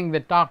new thing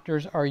that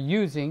doctors are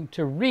using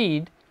to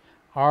read,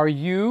 are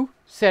you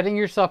setting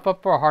yourself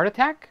up for a heart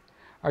attack?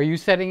 Are you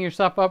setting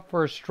yourself up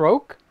for a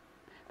stroke?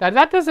 Now,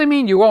 that doesn't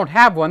mean you won't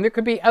have one. There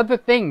could be other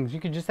things.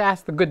 You could just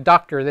ask the good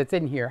doctor that's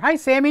in here. Hi,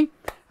 Sammy.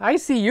 I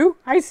see you.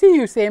 I see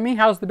you, Sammy.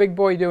 How's the big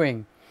boy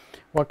doing?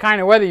 What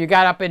kind of weather you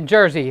got up in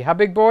Jersey, huh,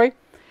 big boy?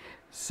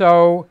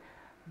 So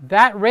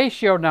that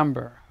ratio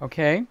number,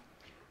 okay?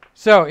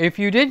 So if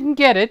you didn't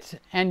get it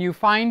and you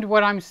find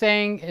what I'm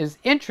saying is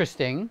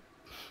interesting,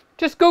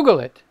 just Google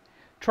it.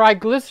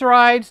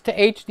 Triglycerides to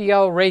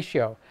HDL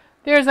ratio.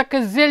 There's a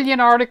gazillion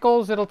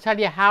articles that'll tell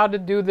you how to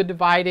do the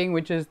dividing,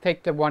 which is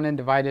take the one and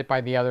divide it by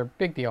the other.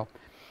 Big deal.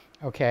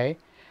 Okay?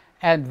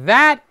 And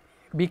that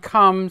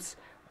becomes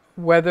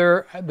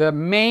whether the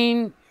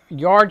main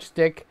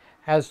yardstick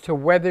as to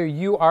whether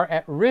you are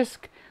at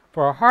risk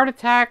for a heart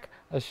attack,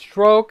 a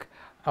stroke,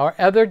 or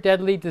other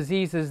deadly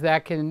diseases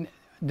that can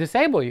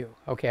disable you.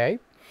 Okay?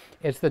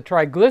 It's the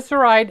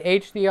triglyceride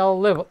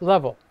HDL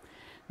level.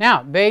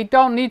 Now, they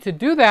don't need to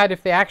do that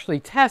if they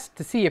actually test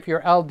to see if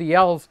your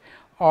LDLs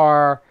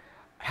are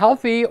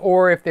healthy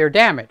or if they're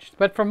damaged.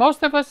 But for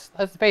most of us,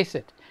 let's face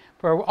it,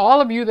 for all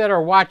of you that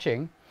are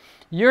watching,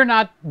 you're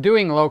not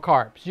doing low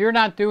carbs. You're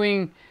not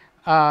doing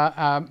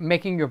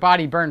making your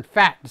body burn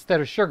fat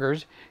instead of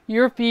sugars.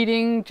 You're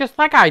feeding, just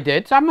like I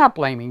did, so I'm not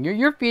blaming you.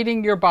 You're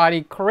feeding your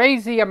body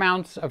crazy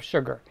amounts of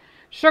sugar.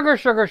 Sugar,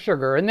 sugar,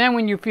 sugar. And then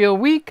when you feel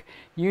weak,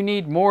 you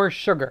need more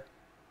sugar.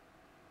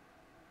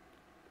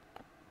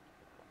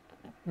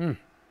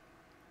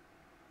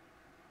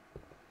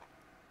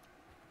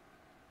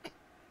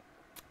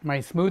 My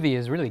smoothie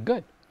is really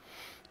good.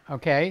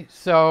 Okay,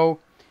 so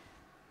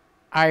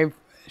I've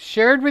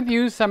shared with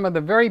you some of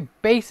the very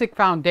basic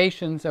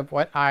foundations of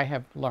what I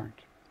have learned.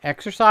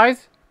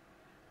 Exercise,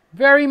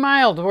 very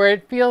mild, where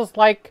it feels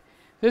like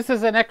this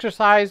is an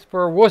exercise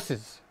for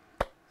wusses,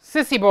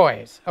 sissy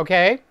boys,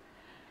 okay?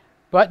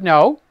 But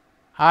no,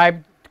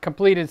 I've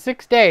completed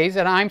 6 days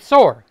and I'm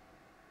sore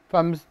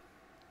from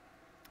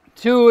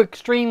 2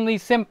 extremely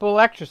simple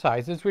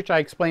exercises, which I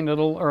explained a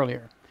little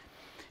earlier.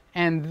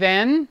 And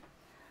then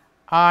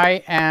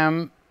I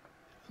am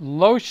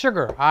low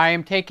sugar. I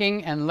am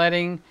taking and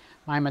letting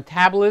my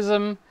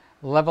metabolism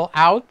level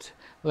out,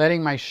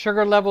 letting my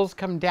sugar levels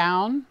come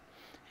down.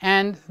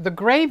 And the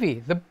gravy,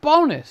 the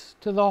bonus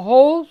to the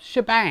whole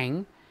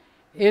shebang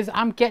is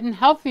I'm getting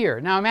healthier.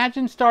 Now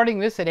imagine starting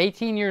this at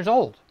 18 years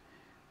old.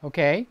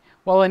 Okay?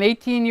 Well, an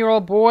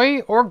 18-year-old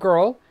boy or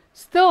girl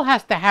still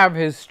has to have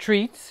his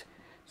treats.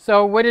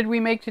 So what did we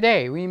make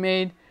today? We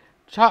made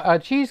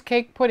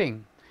cheesecake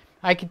pudding.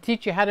 I could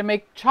teach you how to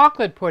make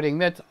chocolate pudding.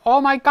 That's, oh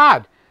my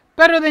God,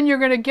 better than you're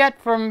going to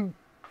get from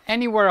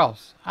anywhere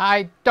else.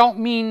 I don't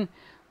mean,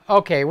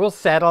 okay, we'll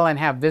settle and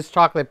have this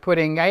chocolate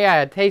pudding.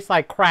 Yeah, it tastes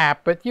like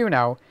crap, but you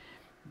know,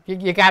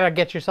 you got to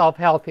get yourself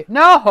healthy.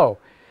 No,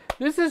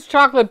 this is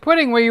chocolate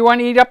pudding where you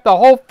want to eat up the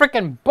whole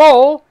freaking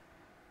bowl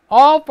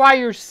all by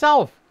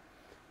yourself.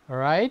 All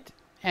right?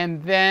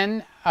 And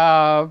then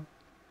the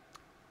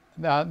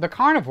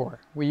carnivore,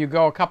 where you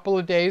go a couple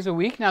of days a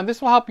week. Now,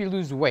 this will help you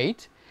lose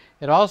weight.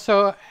 It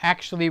also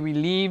actually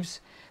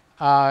relieves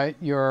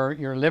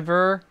your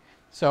liver,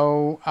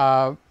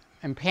 so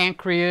and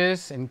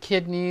pancreas and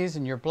kidneys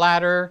and your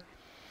bladder,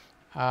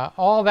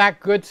 all that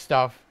good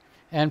stuff.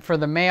 And for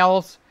the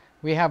males,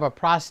 we have a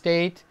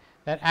prostate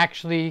that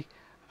actually,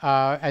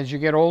 as you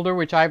get older,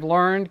 which I've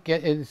learned,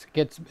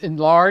 gets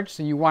enlarged.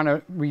 So you want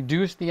to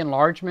reduce the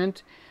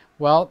enlargement.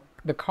 Well,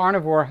 the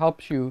carnivore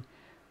helps you.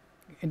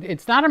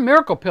 It's not a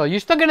miracle pill. You're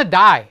still going to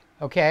die,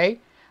 okay?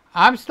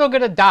 I'm still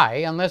going to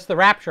die unless the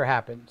rapture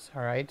happens,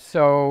 all right?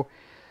 So,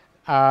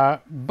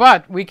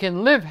 but we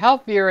can live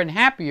healthier and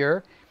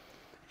happier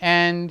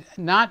and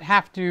not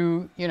have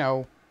to, you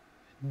know,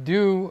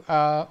 do,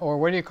 or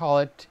what do you call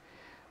it,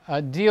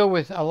 deal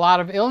with a lot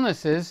of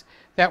illnesses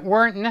that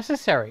weren't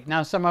necessary.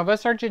 Now, some of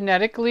us are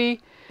genetically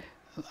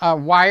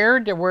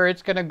wired where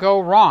it's going to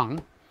go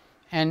wrong.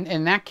 And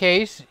in that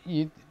case,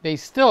 they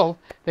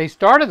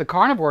started the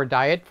carnivore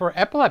diet for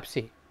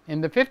epilepsy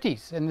in the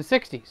 50s and the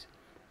 60s.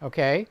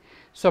 Okay,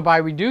 so by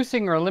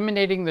reducing or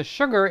eliminating the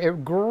sugar,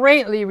 it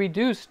greatly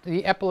reduced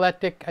the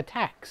epileptic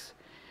attacks.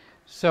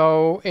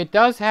 So it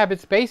does have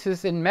its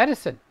basis in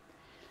medicine.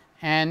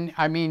 And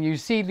I mean, you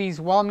see these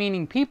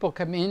well-meaning people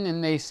come in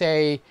and they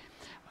say,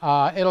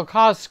 it'll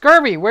cause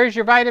scurvy. Where's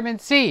your vitamin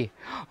C?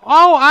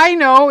 Oh, I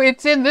know,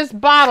 it's in this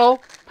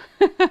bottle.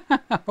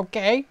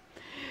 Okay,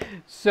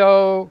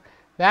 so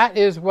that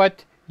is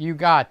what you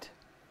got.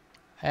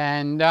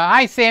 And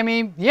hi,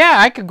 Sammy. Yeah,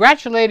 I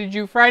congratulated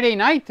you Friday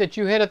night that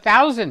you hit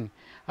 1,000.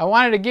 I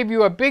wanted to give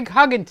you a big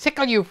hug and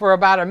tickle you for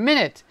about a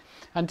minute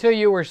until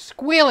you were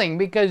squealing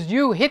because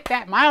you hit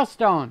that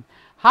milestone.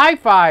 High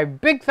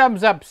five. Big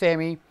thumbs up,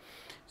 Sammy.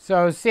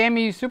 So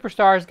Sammy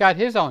Superstar's got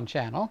his own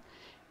channel,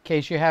 in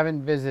case you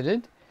haven't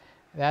visited.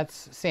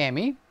 That's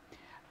Sammy.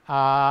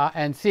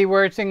 And see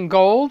where it's in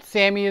gold?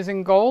 Sammy is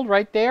in gold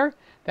right there.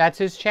 That's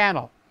his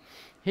channel.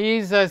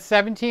 He's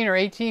 17 or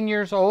 18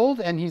 years old,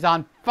 and he's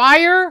on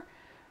fire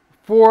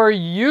for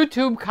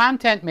YouTube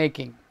content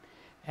making.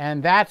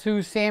 And that's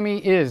who Sammy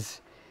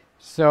is.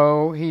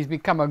 So he's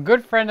become a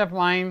good friend of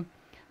mine.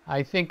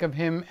 I think of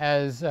him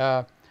as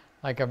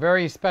like a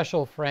very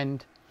special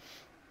friend.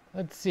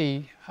 Let's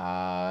see.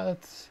 I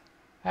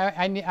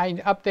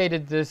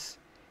updated this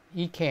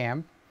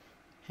Ecamm.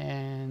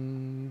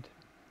 And,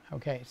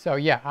 okay, so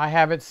yeah, I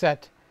have it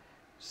set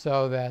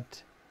so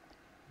that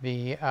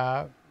the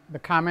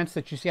comments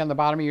that you see on the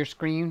bottom of your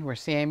screen where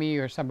Sammy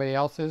or somebody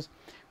else's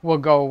will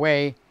go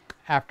away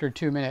after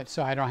 2 minutes,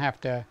 so I don't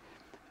have to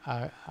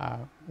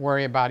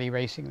worry about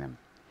erasing them.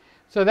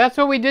 So that's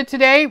what we did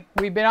today.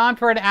 We've been on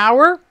for an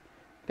hour.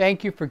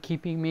 Thank you for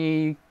keeping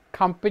me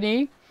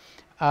company.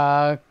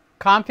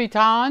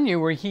 Confiton, you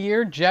were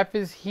here. Jeff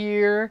is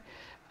here.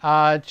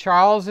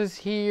 Charles is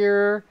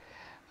here.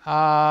 Who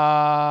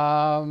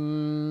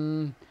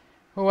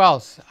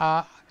else?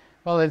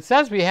 Well, it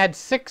says we had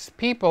 6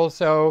 people,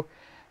 so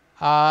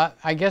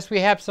I guess we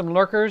have some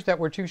lurkers that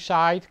were too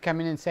shy to come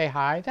in and say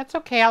hi. That's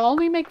okay. I'll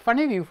only make fun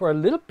of you for a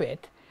little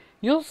bit.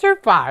 You'll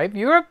survive.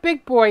 You're a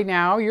big boy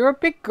now. You're a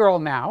big girl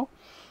now.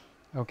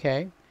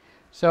 Okay.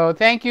 So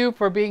thank you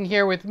for being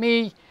here with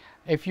me.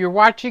 If you're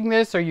watching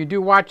this, or you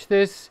do watch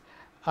this,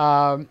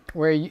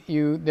 where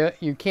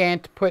you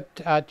can't put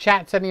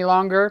chats any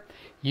longer,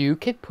 you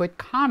can put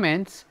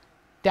comments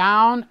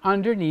down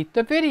underneath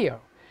the video.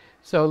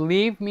 So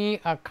leave me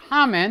a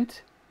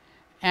comment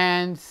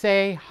and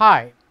say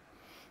hi.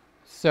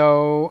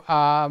 So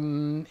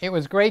it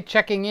was great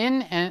checking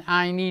in, and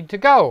I need to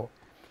go.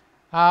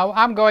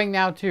 I'm going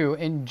now too.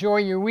 Enjoy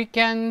your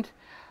weekend.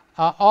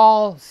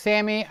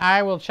 Sammy,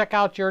 I will check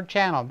out your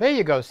channel. There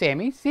you go,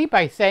 Sammy. See,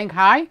 by saying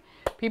hi,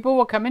 people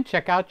will come and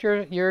check out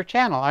your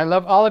channel. I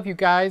love all of you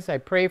guys. I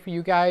pray for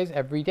you guys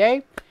every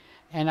day.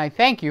 And I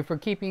thank you for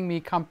keeping me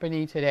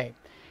company today.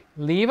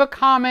 Leave a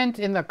comment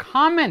in the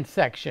comment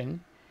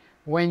section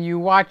when you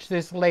watch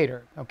this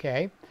later,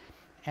 okay?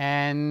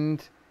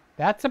 And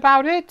that's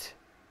about it.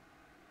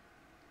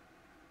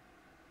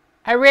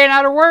 I ran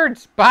out of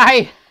words.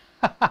 Bye.